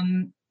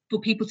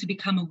for people to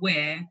become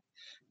aware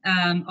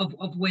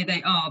of where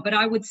they are. But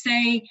I would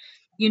say,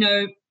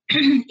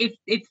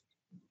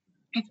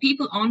 if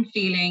people aren't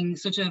feeling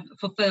sort of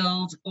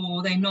fulfilled,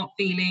 or they're not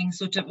feeling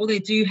or they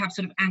do have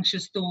sort of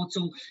anxious thoughts,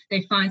 or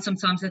they find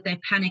sometimes that they're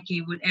panicky,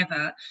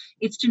 whatever,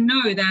 it's to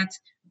know that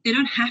they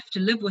don't have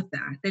to live with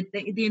that.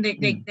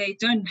 They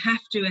don't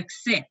have to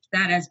accept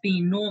that as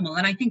being normal.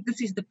 And I think this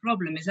is the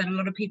problem, is that a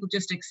lot of people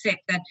just accept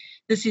that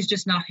this is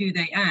just not who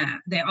they are,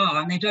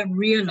 and they don't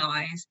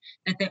realize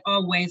that there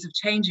are ways of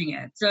changing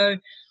it. So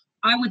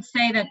I would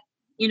say that,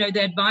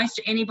 the advice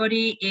to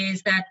anybody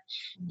is that,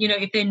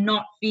 if they're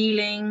not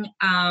feeling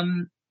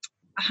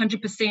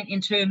 100% in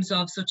terms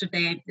of sort of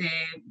their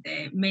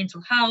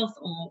mental health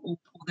or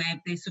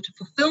their sort of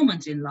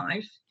fulfillment in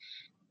life,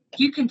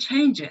 you can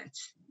change it.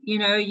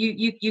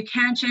 You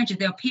can change it.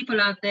 There are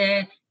people out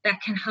there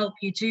that can help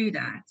you do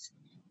that.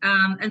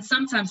 And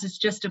sometimes it's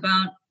just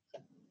about,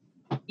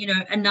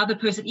 another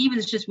person, even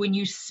it's just when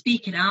you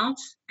speak it out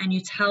and you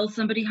tell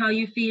somebody how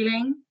you're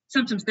feeling,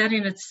 sometimes that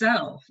in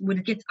itself, when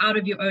it gets out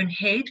of your own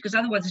head, because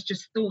otherwise it's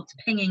just thoughts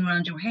pinging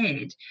around your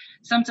head.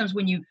 Sometimes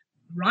when you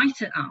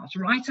write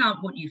out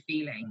what you're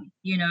feeling,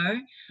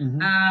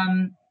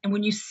 and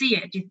when you see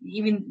it,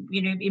 even,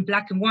 in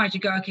black and white, you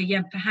go, okay,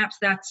 yeah, perhaps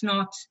that's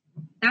not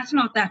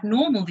that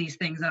normal, these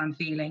things that I'm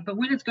feeling. But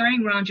when it's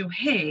going around your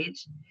head,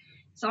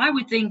 so I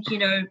would think,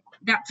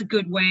 that's a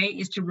good way,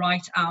 is to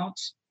write out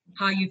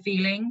how you're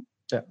feeling.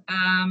 Yeah.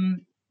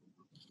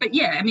 But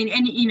yeah, I mean,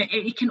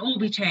 it can all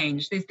be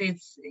changed.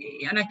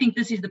 And I think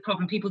this is the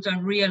problem. People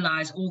don't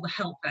realize all the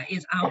help that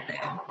is out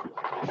there.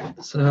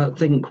 So I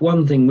think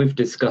one thing we've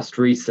discussed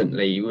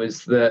recently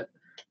was that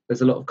there's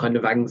a lot of kind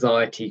of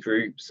anxiety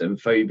groups and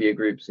phobia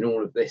groups and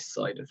all of this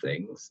side of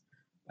things.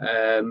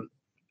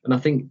 And I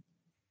think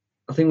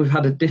we've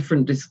had a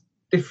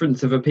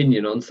difference of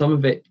opinion on some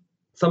of it.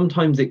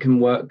 Sometimes it can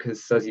work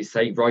because, as you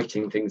say,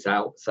 writing things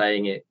out,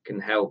 saying it can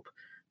help.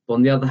 But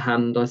on the other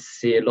hand, I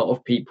see a lot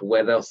of people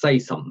where they'll say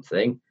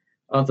something,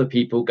 other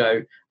people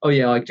go, oh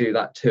yeah, I do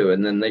that too,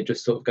 and then they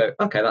just sort of go,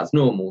 okay, that's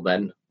normal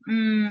then.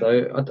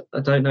 So I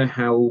don't know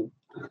how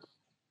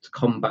to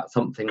combat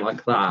something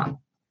like that.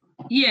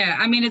 Yeah,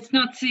 I mean, it's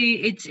not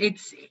it's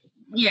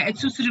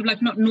sort of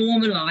like not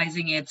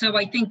normalizing it. So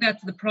I think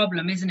that's the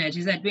problem, isn't it?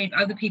 Is that when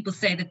other people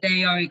say that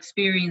they are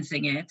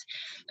experiencing it,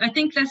 I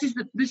think this is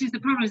the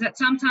problem, is that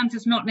sometimes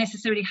it's not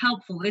necessarily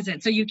helpful, is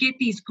it? So you get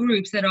these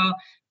groups that are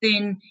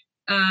then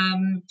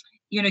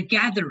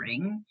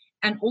gathering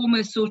and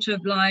almost sort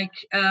of like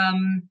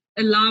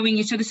allowing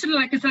each other, sort of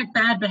like, it's like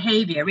bad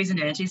behavior, isn't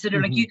it? It's sort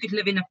of like you could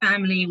live in a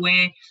family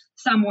where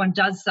someone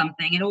does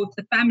something, and all if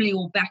the family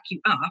will back you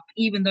up,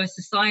 even though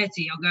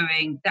society are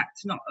going,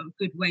 that's not a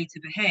good way to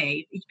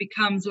behave, it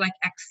becomes like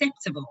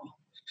acceptable.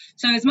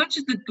 So as much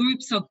as the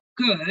groups are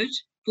good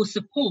for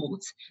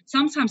support,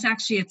 sometimes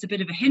actually it's a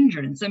bit of a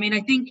hindrance. I mean, I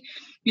think,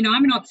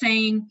 I'm not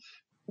saying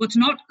what's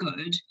not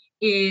good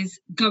is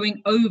going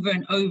over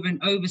and over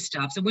and over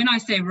stuff. So when I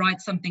say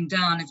write something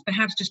down, it's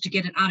perhaps just to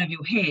get it out of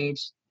your head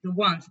the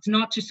once. It's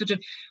not just sort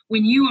of,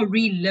 when you are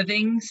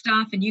reliving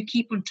stuff and you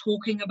keep on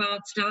talking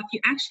about stuff,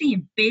 you're actually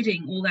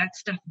embedding all that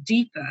stuff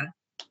deeper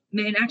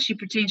and actually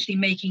potentially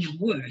making it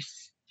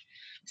worse.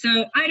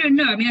 So I don't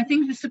know. I mean, I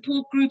think the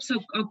support groups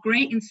are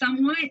great in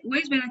some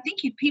ways, but I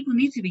think people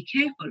need to be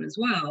careful as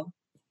well,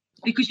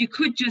 because you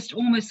could just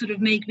almost sort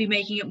of be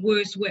making it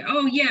worse where,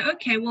 oh yeah,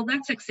 okay, well,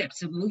 that's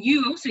acceptable.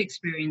 You also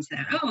experience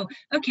that. Oh,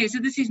 okay, so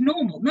this is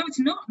normal. No, it's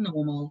not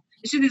normal.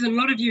 It's just there's a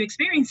lot of you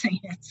experiencing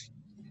it,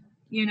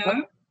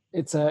 Well,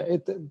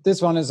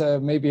 this one is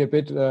maybe a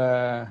bit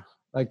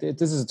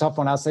this is a tough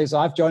one, I'll say. So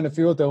I've joined a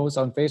few of those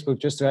on Facebook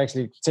just to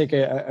actually take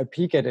a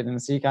peek at it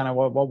and see kind of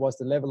what was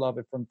the level of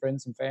it from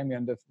friends and family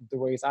and the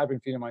ways I've been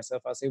feeling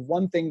myself. I'll say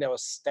one thing that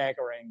was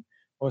staggering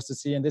was to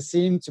see, and this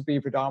seemed to be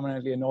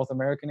predominantly a North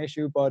American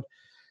issue, but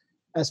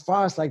as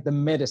far as like the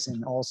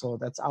medicine also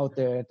that's out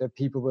there that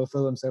people will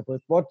fill themselves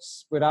with,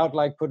 what's, without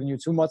like putting you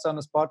too much on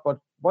the spot, but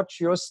what's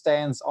your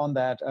stance on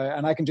that?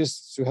 And I can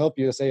just, to help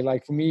you, say,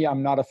 like, for me,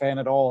 I'm not a fan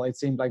at all. It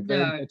seemed like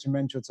very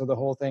detrimental to the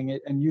whole thing,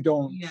 and you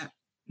don't. Yeah.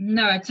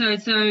 No, I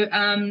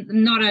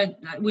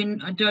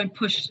don't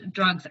push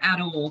drugs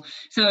at all.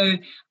 So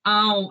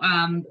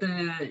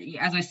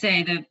as I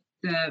say,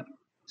 the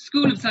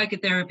School of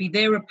Psychotherapy,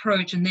 their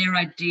approach and their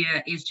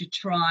idea is to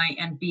try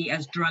and be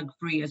as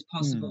drug-free as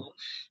possible.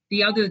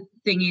 The other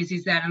thing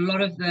is that a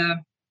lot of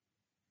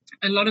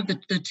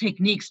the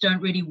techniques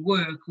don't really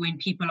work when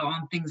people are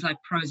on things like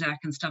Prozac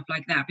and stuff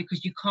like that,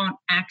 because you can't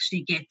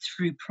actually get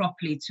through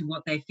properly to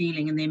what they're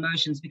feeling and their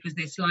emotions, because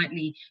they're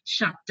slightly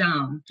shut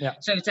down. Yeah.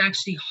 So it's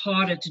actually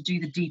harder to do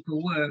the deeper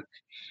work.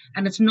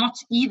 And it's not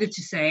either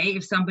to say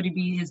if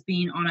somebody has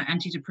been on an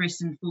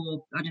antidepressant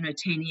for,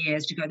 10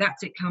 years, to go,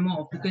 that's it, come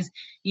off, because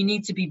you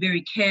need to be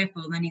very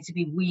careful. They need to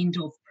be weaned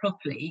off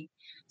properly.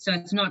 So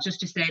it's not just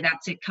to say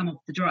that's it, come off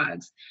the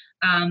drugs.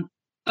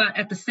 But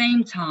at the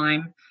same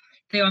time,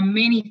 there are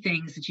many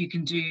things that you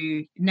can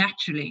do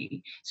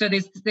naturally. So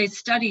there's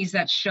studies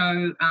that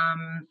show,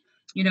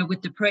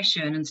 with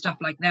depression and stuff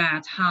like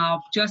that,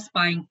 how just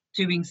by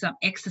doing some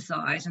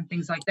exercise and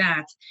things like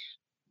that,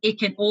 it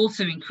can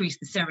also increase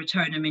the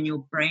serotonin in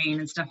your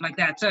brain and stuff like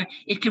that. So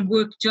it can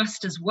work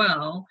just as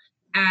well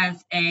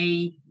as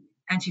a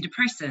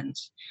antidepressant.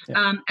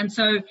 Yeah. And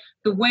so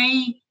the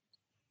way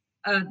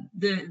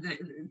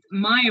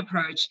my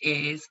approach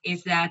is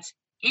that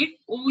if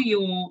all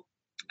your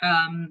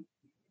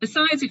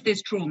besides if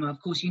there's trauma,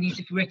 of course, you need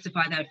to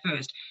rectify that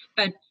first.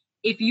 But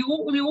if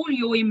all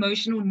your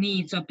emotional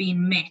needs are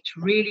being met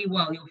really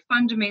well, your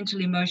fundamental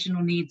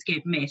emotional needs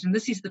get met, and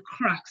this is the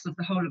crux of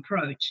the whole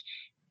approach,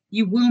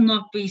 you will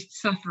not be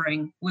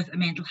suffering with a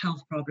mental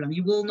health problem.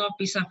 You will not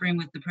be suffering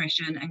with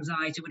depression,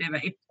 anxiety, whatever.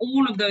 If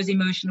all of those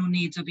emotional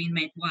needs are being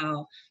met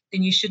well,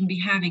 then you shouldn't be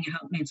having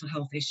a mental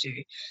health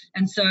issue.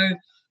 And so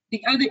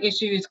the other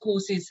issue, of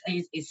course, is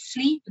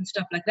sleep and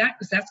stuff like that,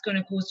 because that's going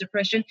to cause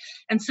depression.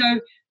 And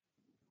so,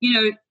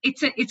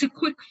 it's a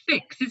quick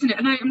fix, isn't it?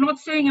 And I'm not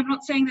saying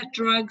that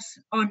drugs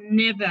are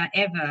never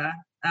ever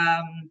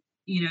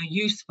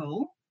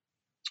useful,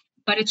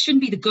 but it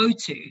shouldn't be the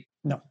go-to.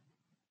 No.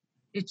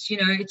 It's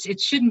it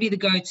shouldn't be the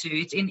go-to.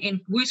 It's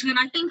in worse. And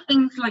I think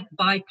things like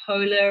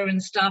bipolar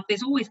and stuff,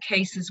 there's always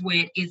cases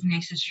where it is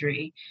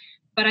necessary,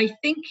 but I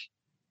think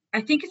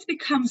it's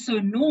become so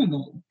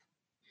normal.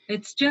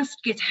 It's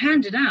just gets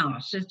handed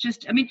out. It's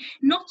just,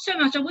 not so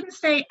much. I wouldn't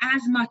say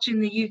as much in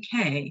the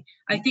UK.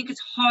 I think it's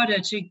harder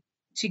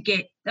to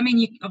get.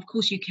 Of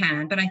course you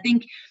can, but I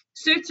think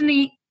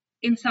certainly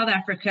in South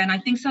Africa, and I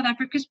think South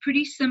Africa is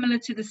pretty similar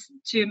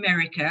to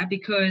America,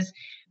 because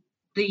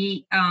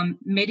the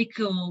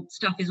medical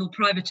stuff is all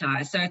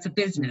privatized, so it's a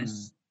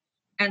business.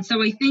 And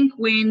so I think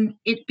when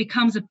it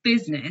becomes a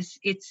business,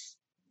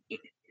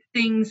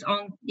 things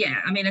on,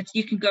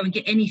 you can go and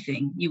get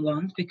anything you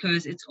want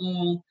because it's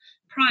all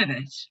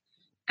private.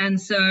 And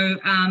so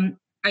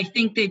I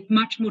think they're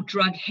much more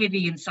drug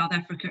heavy in South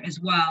Africa as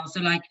well. So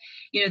like,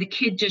 the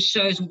kid just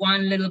shows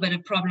one little bit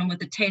of problem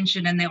with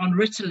attention and they're on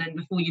Ritalin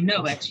before you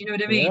know it. You know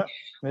what I mean?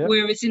 Yeah.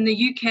 Whereas in the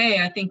UK,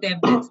 I think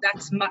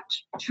that's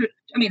much true.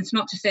 I mean, it's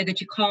not to say that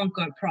you can't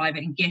go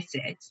private and get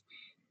it.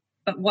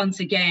 But once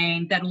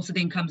again, that also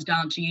then comes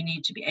down to you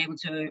need to be able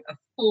to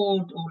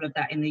afford all of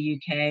that in the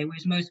UK,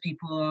 whereas most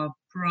people are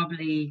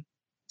probably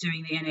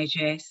doing the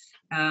NHS.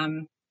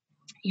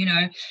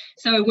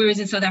 So whereas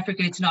in South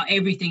Africa, it's not,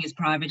 everything is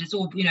private. It's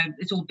all,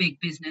 it's all big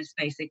business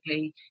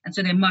basically. And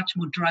so they're much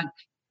more drug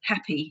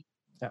happy,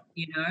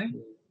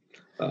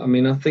 I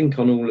mean, I think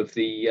on all of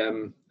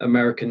the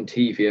American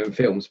TV and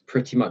films,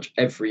 pretty much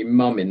every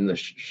mum in the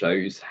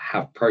shows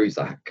have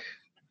Prozac.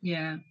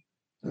 Yeah.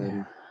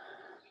 And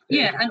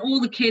all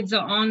the kids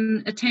are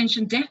on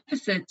attention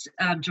deficit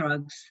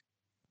drugs,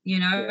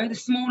 the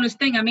smallest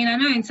thing. I mean, I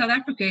know in South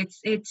Africa,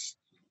 it's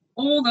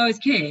all those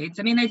kids.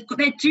 I mean,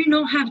 they do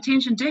not have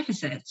attention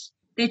deficits.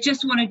 They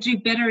just want to do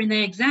better in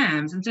their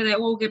exams. And so they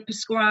all get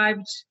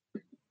prescribed,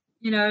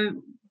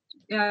 Ritalin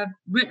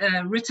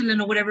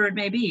or whatever it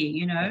may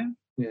be,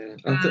 Yeah,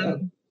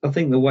 I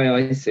think the way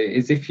I see it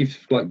is if you've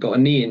got a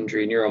knee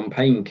injury and you're on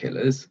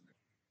painkillers,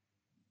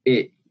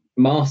 it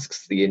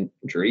masks the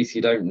injury, so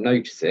you don't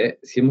notice it,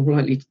 so you're more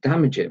likely to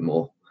damage it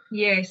more.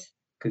 Yes.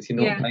 Because you're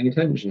not paying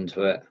attention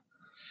to it.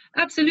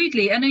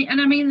 Absolutely. And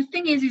I mean, the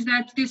thing is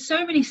that there's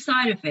so many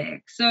side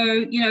effects.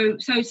 So,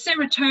 so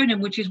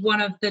serotonin, which is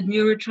one of the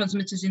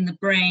neurotransmitters in the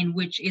brain,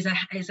 which is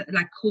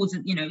like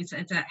causes,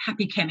 it's a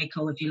happy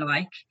chemical, if you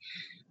like.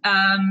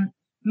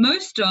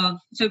 So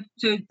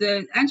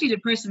the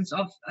antidepressants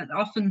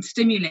often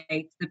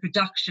stimulate the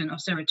production of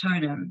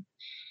serotonin.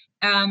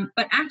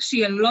 But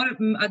actually a lot of,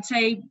 I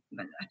think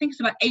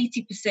it's about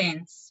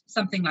 80%,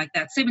 something like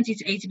that, 70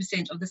 to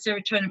 80% of the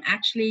serotonin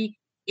actually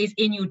is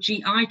in your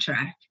GI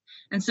tract.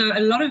 And so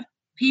a lot of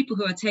people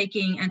who are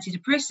taking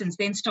antidepressants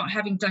then start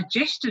having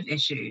digestive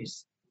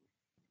issues,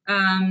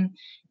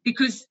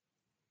 because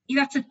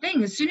that's the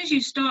thing. As soon as you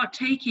start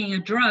taking a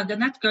drug,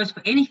 and that goes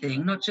for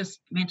anything, not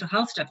just mental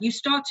health stuff, you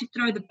start to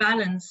throw the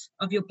balance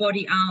of your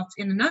body out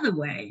in another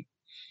way.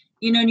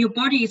 And your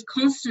body is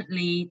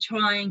constantly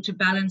trying to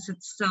balance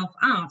itself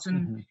out.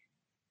 And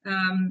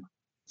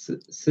so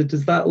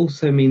does that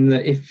also mean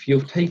that if you're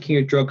taking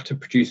a drug to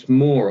produce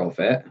more of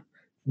it,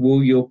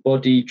 will your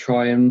body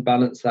try and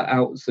balance that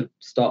out, so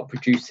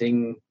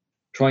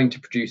trying to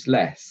produce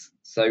less?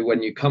 So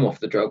when you come off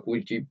the drug,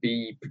 would you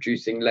be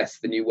producing less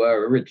than you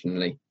were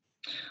originally?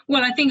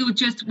 Well, I think it would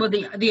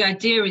the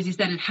idea is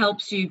that it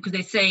helps you, because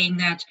they're saying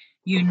that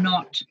you're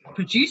not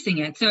producing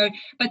it. So,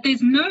 but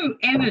there's no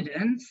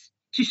evidence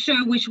to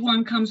show which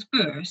one comes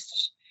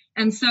first.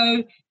 And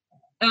so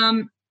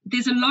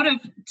there's a lot of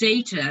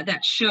data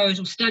that shows,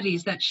 or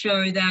studies that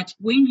show, that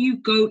when you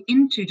go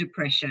into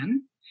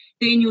depression,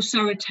 then your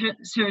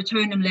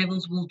serotonin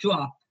levels will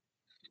drop.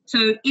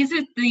 So is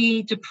it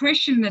the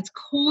depression that's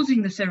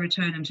causing the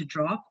serotonin to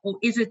drop, or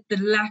is it the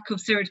lack of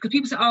serotonin? Because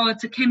people say,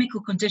 it's a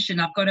chemical condition,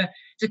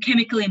 it's a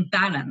chemical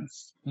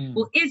imbalance.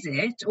 Well, is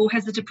it, or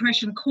has the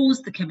depression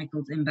caused the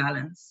chemical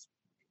imbalance?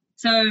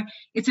 So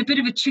it's a bit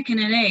of a chicken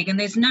and egg, and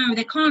they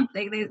can't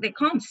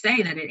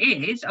say that it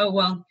is,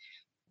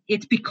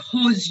 it's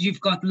because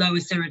you've got lower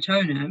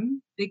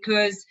serotonin,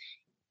 because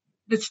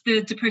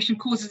the depression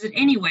causes it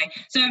anyway.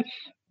 So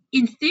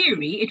in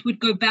theory, it would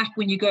go back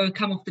when you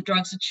come off the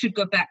drugs. It should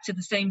go back to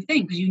the same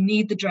thing, because you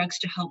need the drugs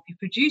to help you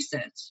produce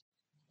it.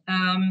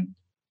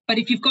 But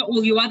if you've got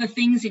all your other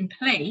things in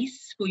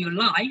place for your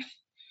life,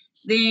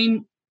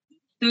 then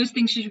those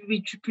things should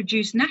be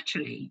produced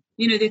naturally.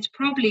 That's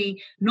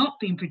probably not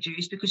being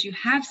produced because you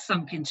have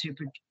sunk into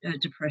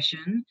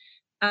depression,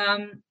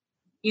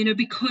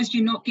 because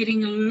you're not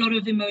getting a lot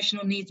of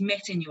emotional needs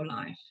met in your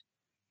life,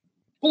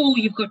 or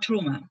you've got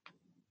trauma.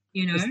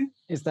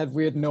 Is that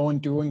weird known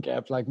doing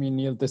gap? Like me and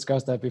Neil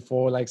discussed that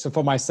before. So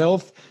for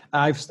myself,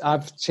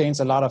 I've changed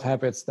a lot of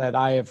habits that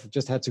I have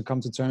just had to come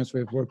to terms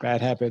with were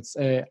bad habits.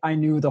 I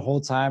knew the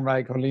whole time,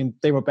 right, Colleen,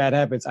 they were bad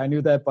habits. I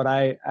knew that, but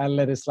I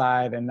let it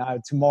slide, and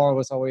tomorrow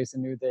was always a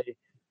new day,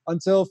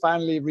 until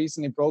finally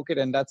recently broke it.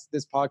 And that's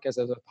this podcast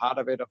as a part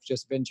of it, of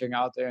just venturing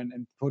out there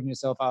and putting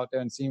yourself out there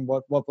and seeing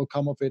what will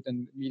come of it,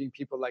 and meeting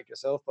people like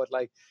yourself. But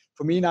like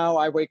for me now,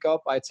 I wake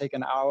up, I take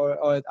an hour,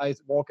 or I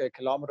walk a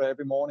kilometer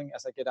every morning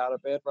as I get out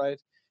of bed, right?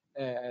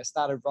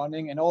 Started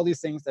running, and all these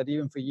things that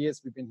even for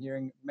years we've been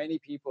hearing many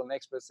people and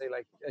experts say,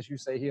 like as you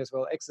say here as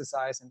well,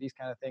 exercise and these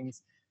kind of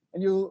things.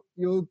 And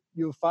you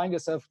find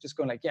yourself just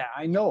going like,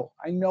 I know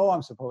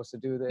I'm supposed to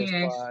do this,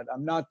 but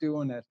I'm not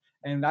doing it.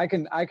 And I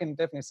can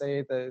definitely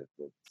say that,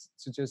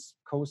 to just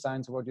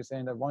co-sign to what you're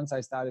saying, that once I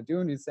started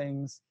doing these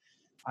things,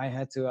 I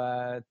had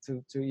to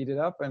eat it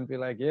up and be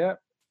like,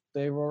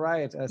 they were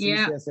right, as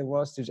easy as it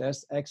was to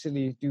just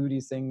actually do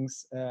these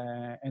things,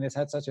 and it's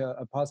had such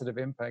a positive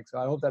impact. So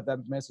I hope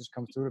that message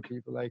comes through to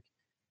people. Like,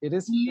 it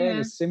is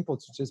fairly simple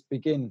to just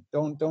begin.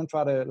 Don't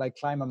try to like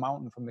climb a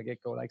mountain from the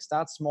get-go. Like,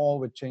 start small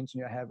with changing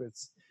your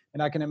habits.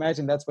 And I can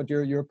imagine that's what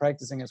you're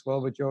practicing as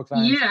well with your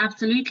clients. Yeah,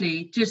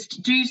 absolutely.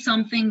 Just do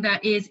something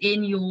that is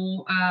in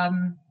your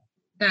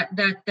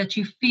that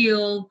you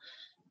feel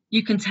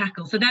you can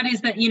tackle. So that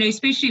is that,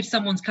 especially if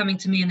someone's coming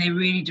to me and they're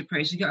really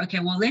depressed, you go, okay,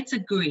 well, let's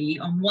agree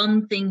on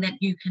one thing that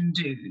you can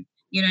do.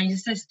 You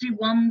just do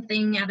one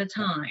thing at a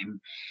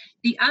time.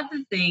 The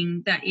other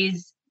thing that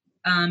is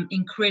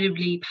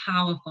incredibly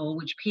powerful,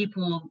 which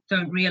people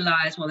don't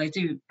realize, well, they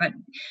do, but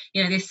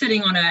they're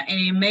sitting on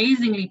an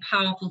amazingly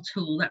powerful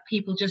tool that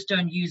people just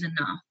don't use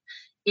enough,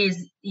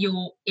 is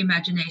your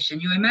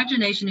imagination. Your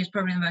imagination is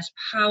probably the most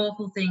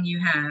powerful thing you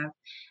have.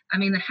 I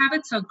mean, the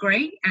habits are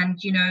great, and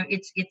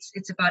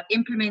it's about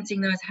implementing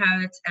those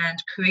habits and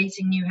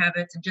creating new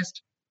habits, and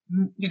just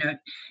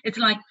it's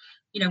like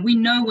we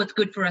know what's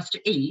good for us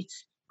to eat,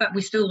 but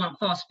we still want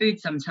fast food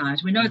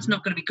sometimes. We know it's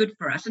not going to be good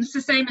for us, and it's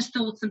the same as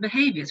thoughts and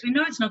behaviors. We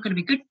know it's not going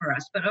to be good for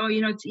us, but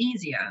it's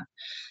easier.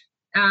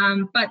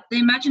 But the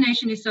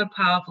imagination is so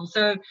powerful.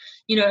 So,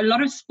 a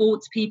lot of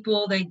sports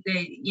people,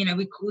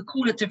 we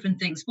call it different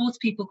things. Sports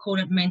people call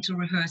it mental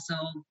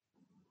rehearsal.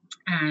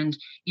 And,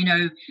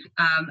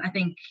 I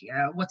think,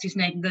 what's his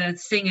name? The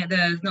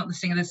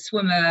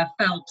swimmer,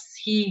 Phelps,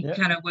 he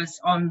kind of was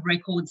on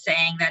record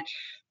saying that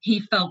he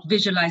felt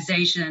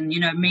visualization,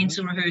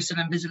 mental rehearsal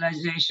and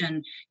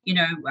visualization,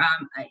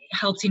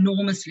 helped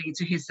enormously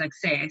to his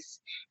success.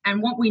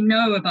 And what we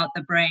know about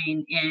the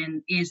brain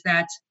is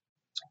that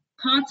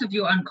parts of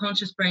your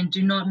unconscious brain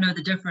do not know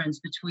the difference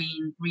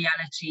between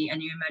reality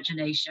and your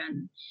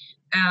imagination.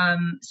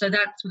 So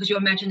that's because your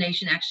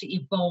imagination actually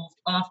evolved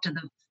after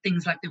the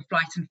things like the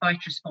flight and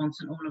fight response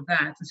and all of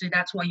that. And so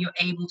that's why you're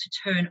able to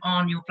turn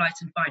on your flight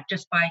and fight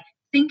just by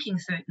thinking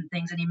certain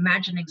things and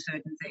imagining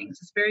certain things.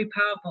 It's very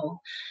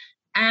powerful.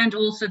 And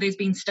also there's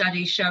been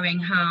studies showing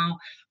how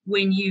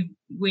when you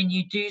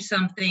do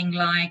something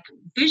like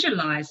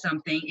visualize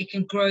something, it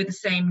can grow the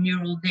same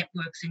neural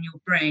networks in your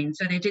brain.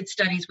 So they did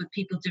studies with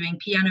people doing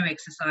piano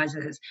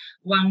exercises.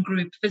 One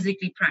group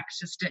physically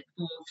practiced it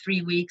for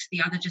 3 weeks.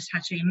 The other just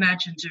had to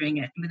imagine doing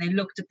it. And when they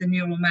looked at the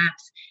neural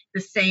maps, the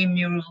same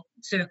neural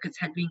circuits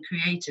had been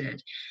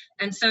created.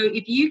 And so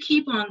if you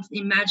keep on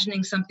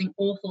imagining something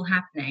awful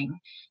happening,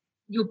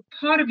 your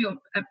part of your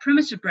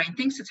primitive brain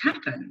thinks it's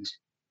happened.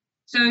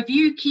 So if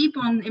you keep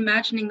on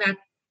imagining that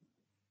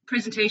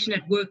presentation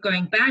at work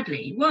going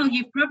badly, well,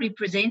 you've probably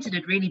presented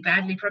it really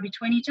badly, probably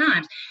 20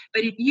 times.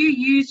 But if you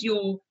use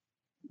your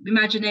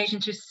imagination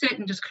to sit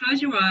and just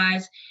close your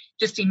eyes,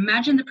 just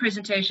imagine the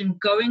presentation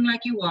going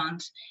like you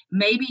want.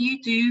 Maybe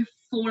you do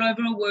fall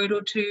over a word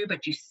or two,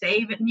 but you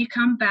save it and you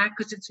come back,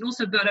 because it's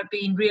also got to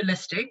be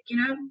realistic,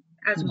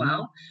 as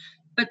well.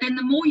 But then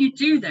the more you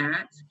do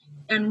that,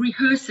 and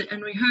rehearse it,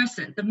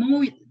 the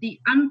more the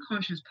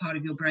unconscious part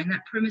of your brain,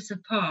 that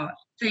primitive part,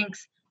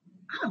 thinks,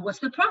 oh, what's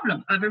the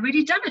problem? I've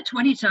already done it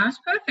 20 times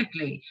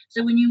perfectly.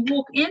 So when you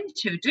walk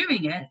into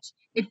doing it,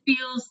 it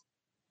feels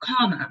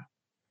calmer.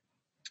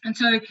 And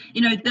so,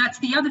 that's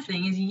the other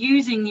thing, is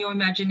using your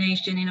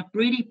imagination in a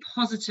really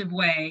positive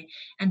way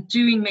and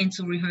doing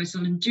mental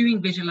rehearsal and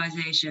doing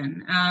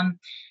visualization.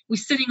 We're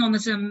sitting on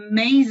this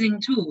amazing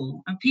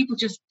tool and people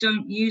just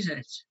don't use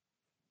it.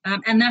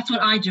 And that's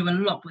what I do a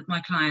lot with my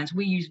clients.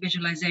 We use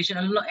visualization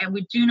a lot, and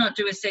we do not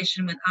do a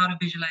session without a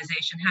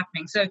visualization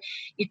happening. So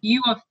if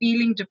you are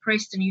feeling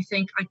depressed and you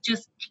think, I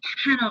just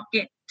cannot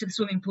get to the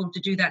swimming pool to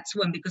do that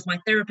swim because my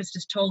therapist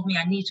has told me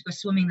I need to go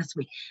swimming this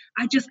week,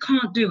 I just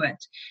can't do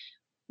it.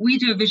 We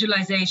do a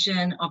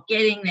visualization of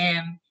getting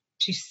them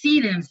to see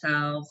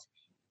themselves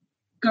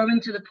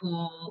going to the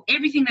pool,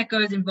 everything that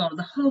goes involved,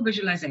 the whole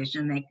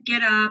visualization. They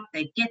get up,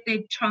 they get their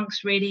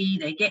trunks ready,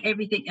 they get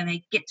everything, and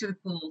they get to the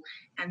pool.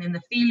 And then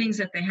the feelings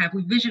that they have,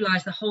 we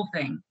visualize the whole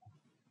thing.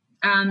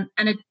 And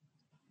it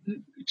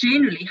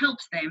generally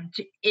helps them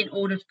in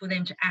order for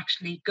them to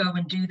actually go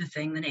and do the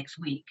thing the next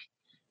week.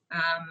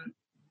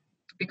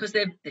 Because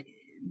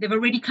they've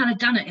already kind of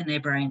done it in their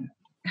brain.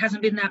 It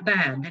hasn't been that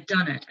bad. They've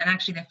done it, and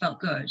actually they felt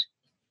good.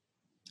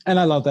 And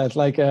I love that.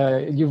 Like,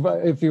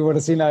 if you would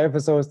have seen our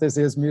episodes, this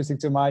is music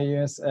to my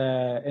ears.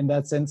 In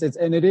that sense,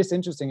 it is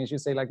interesting, as you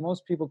say. Like,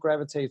 most people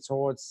gravitate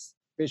towards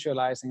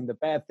visualizing the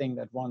bad thing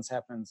that once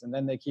happens, and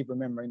then they keep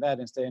remembering that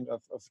instead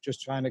of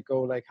just trying to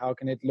go like, how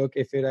can it look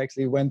if it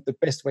actually went the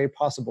best way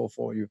possible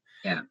for you?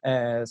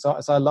 Yeah. So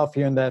I love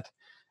hearing that.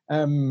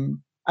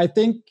 I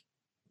think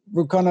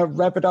we're gonna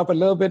wrap it up a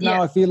little bit now.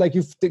 Yeah. I feel like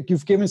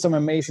you've given some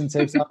amazing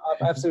tips. I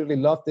absolutely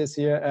love this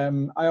here.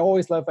 I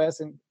always love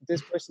asking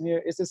this question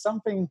here. Is there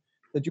something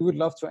that you would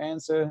love to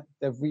answer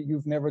that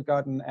you've never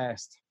gotten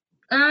asked?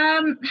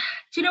 Do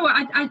you know what?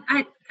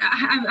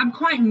 I'm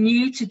quite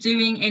new to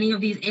doing any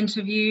of these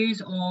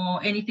interviews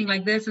or anything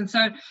like this, and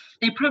so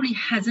there probably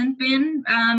hasn't been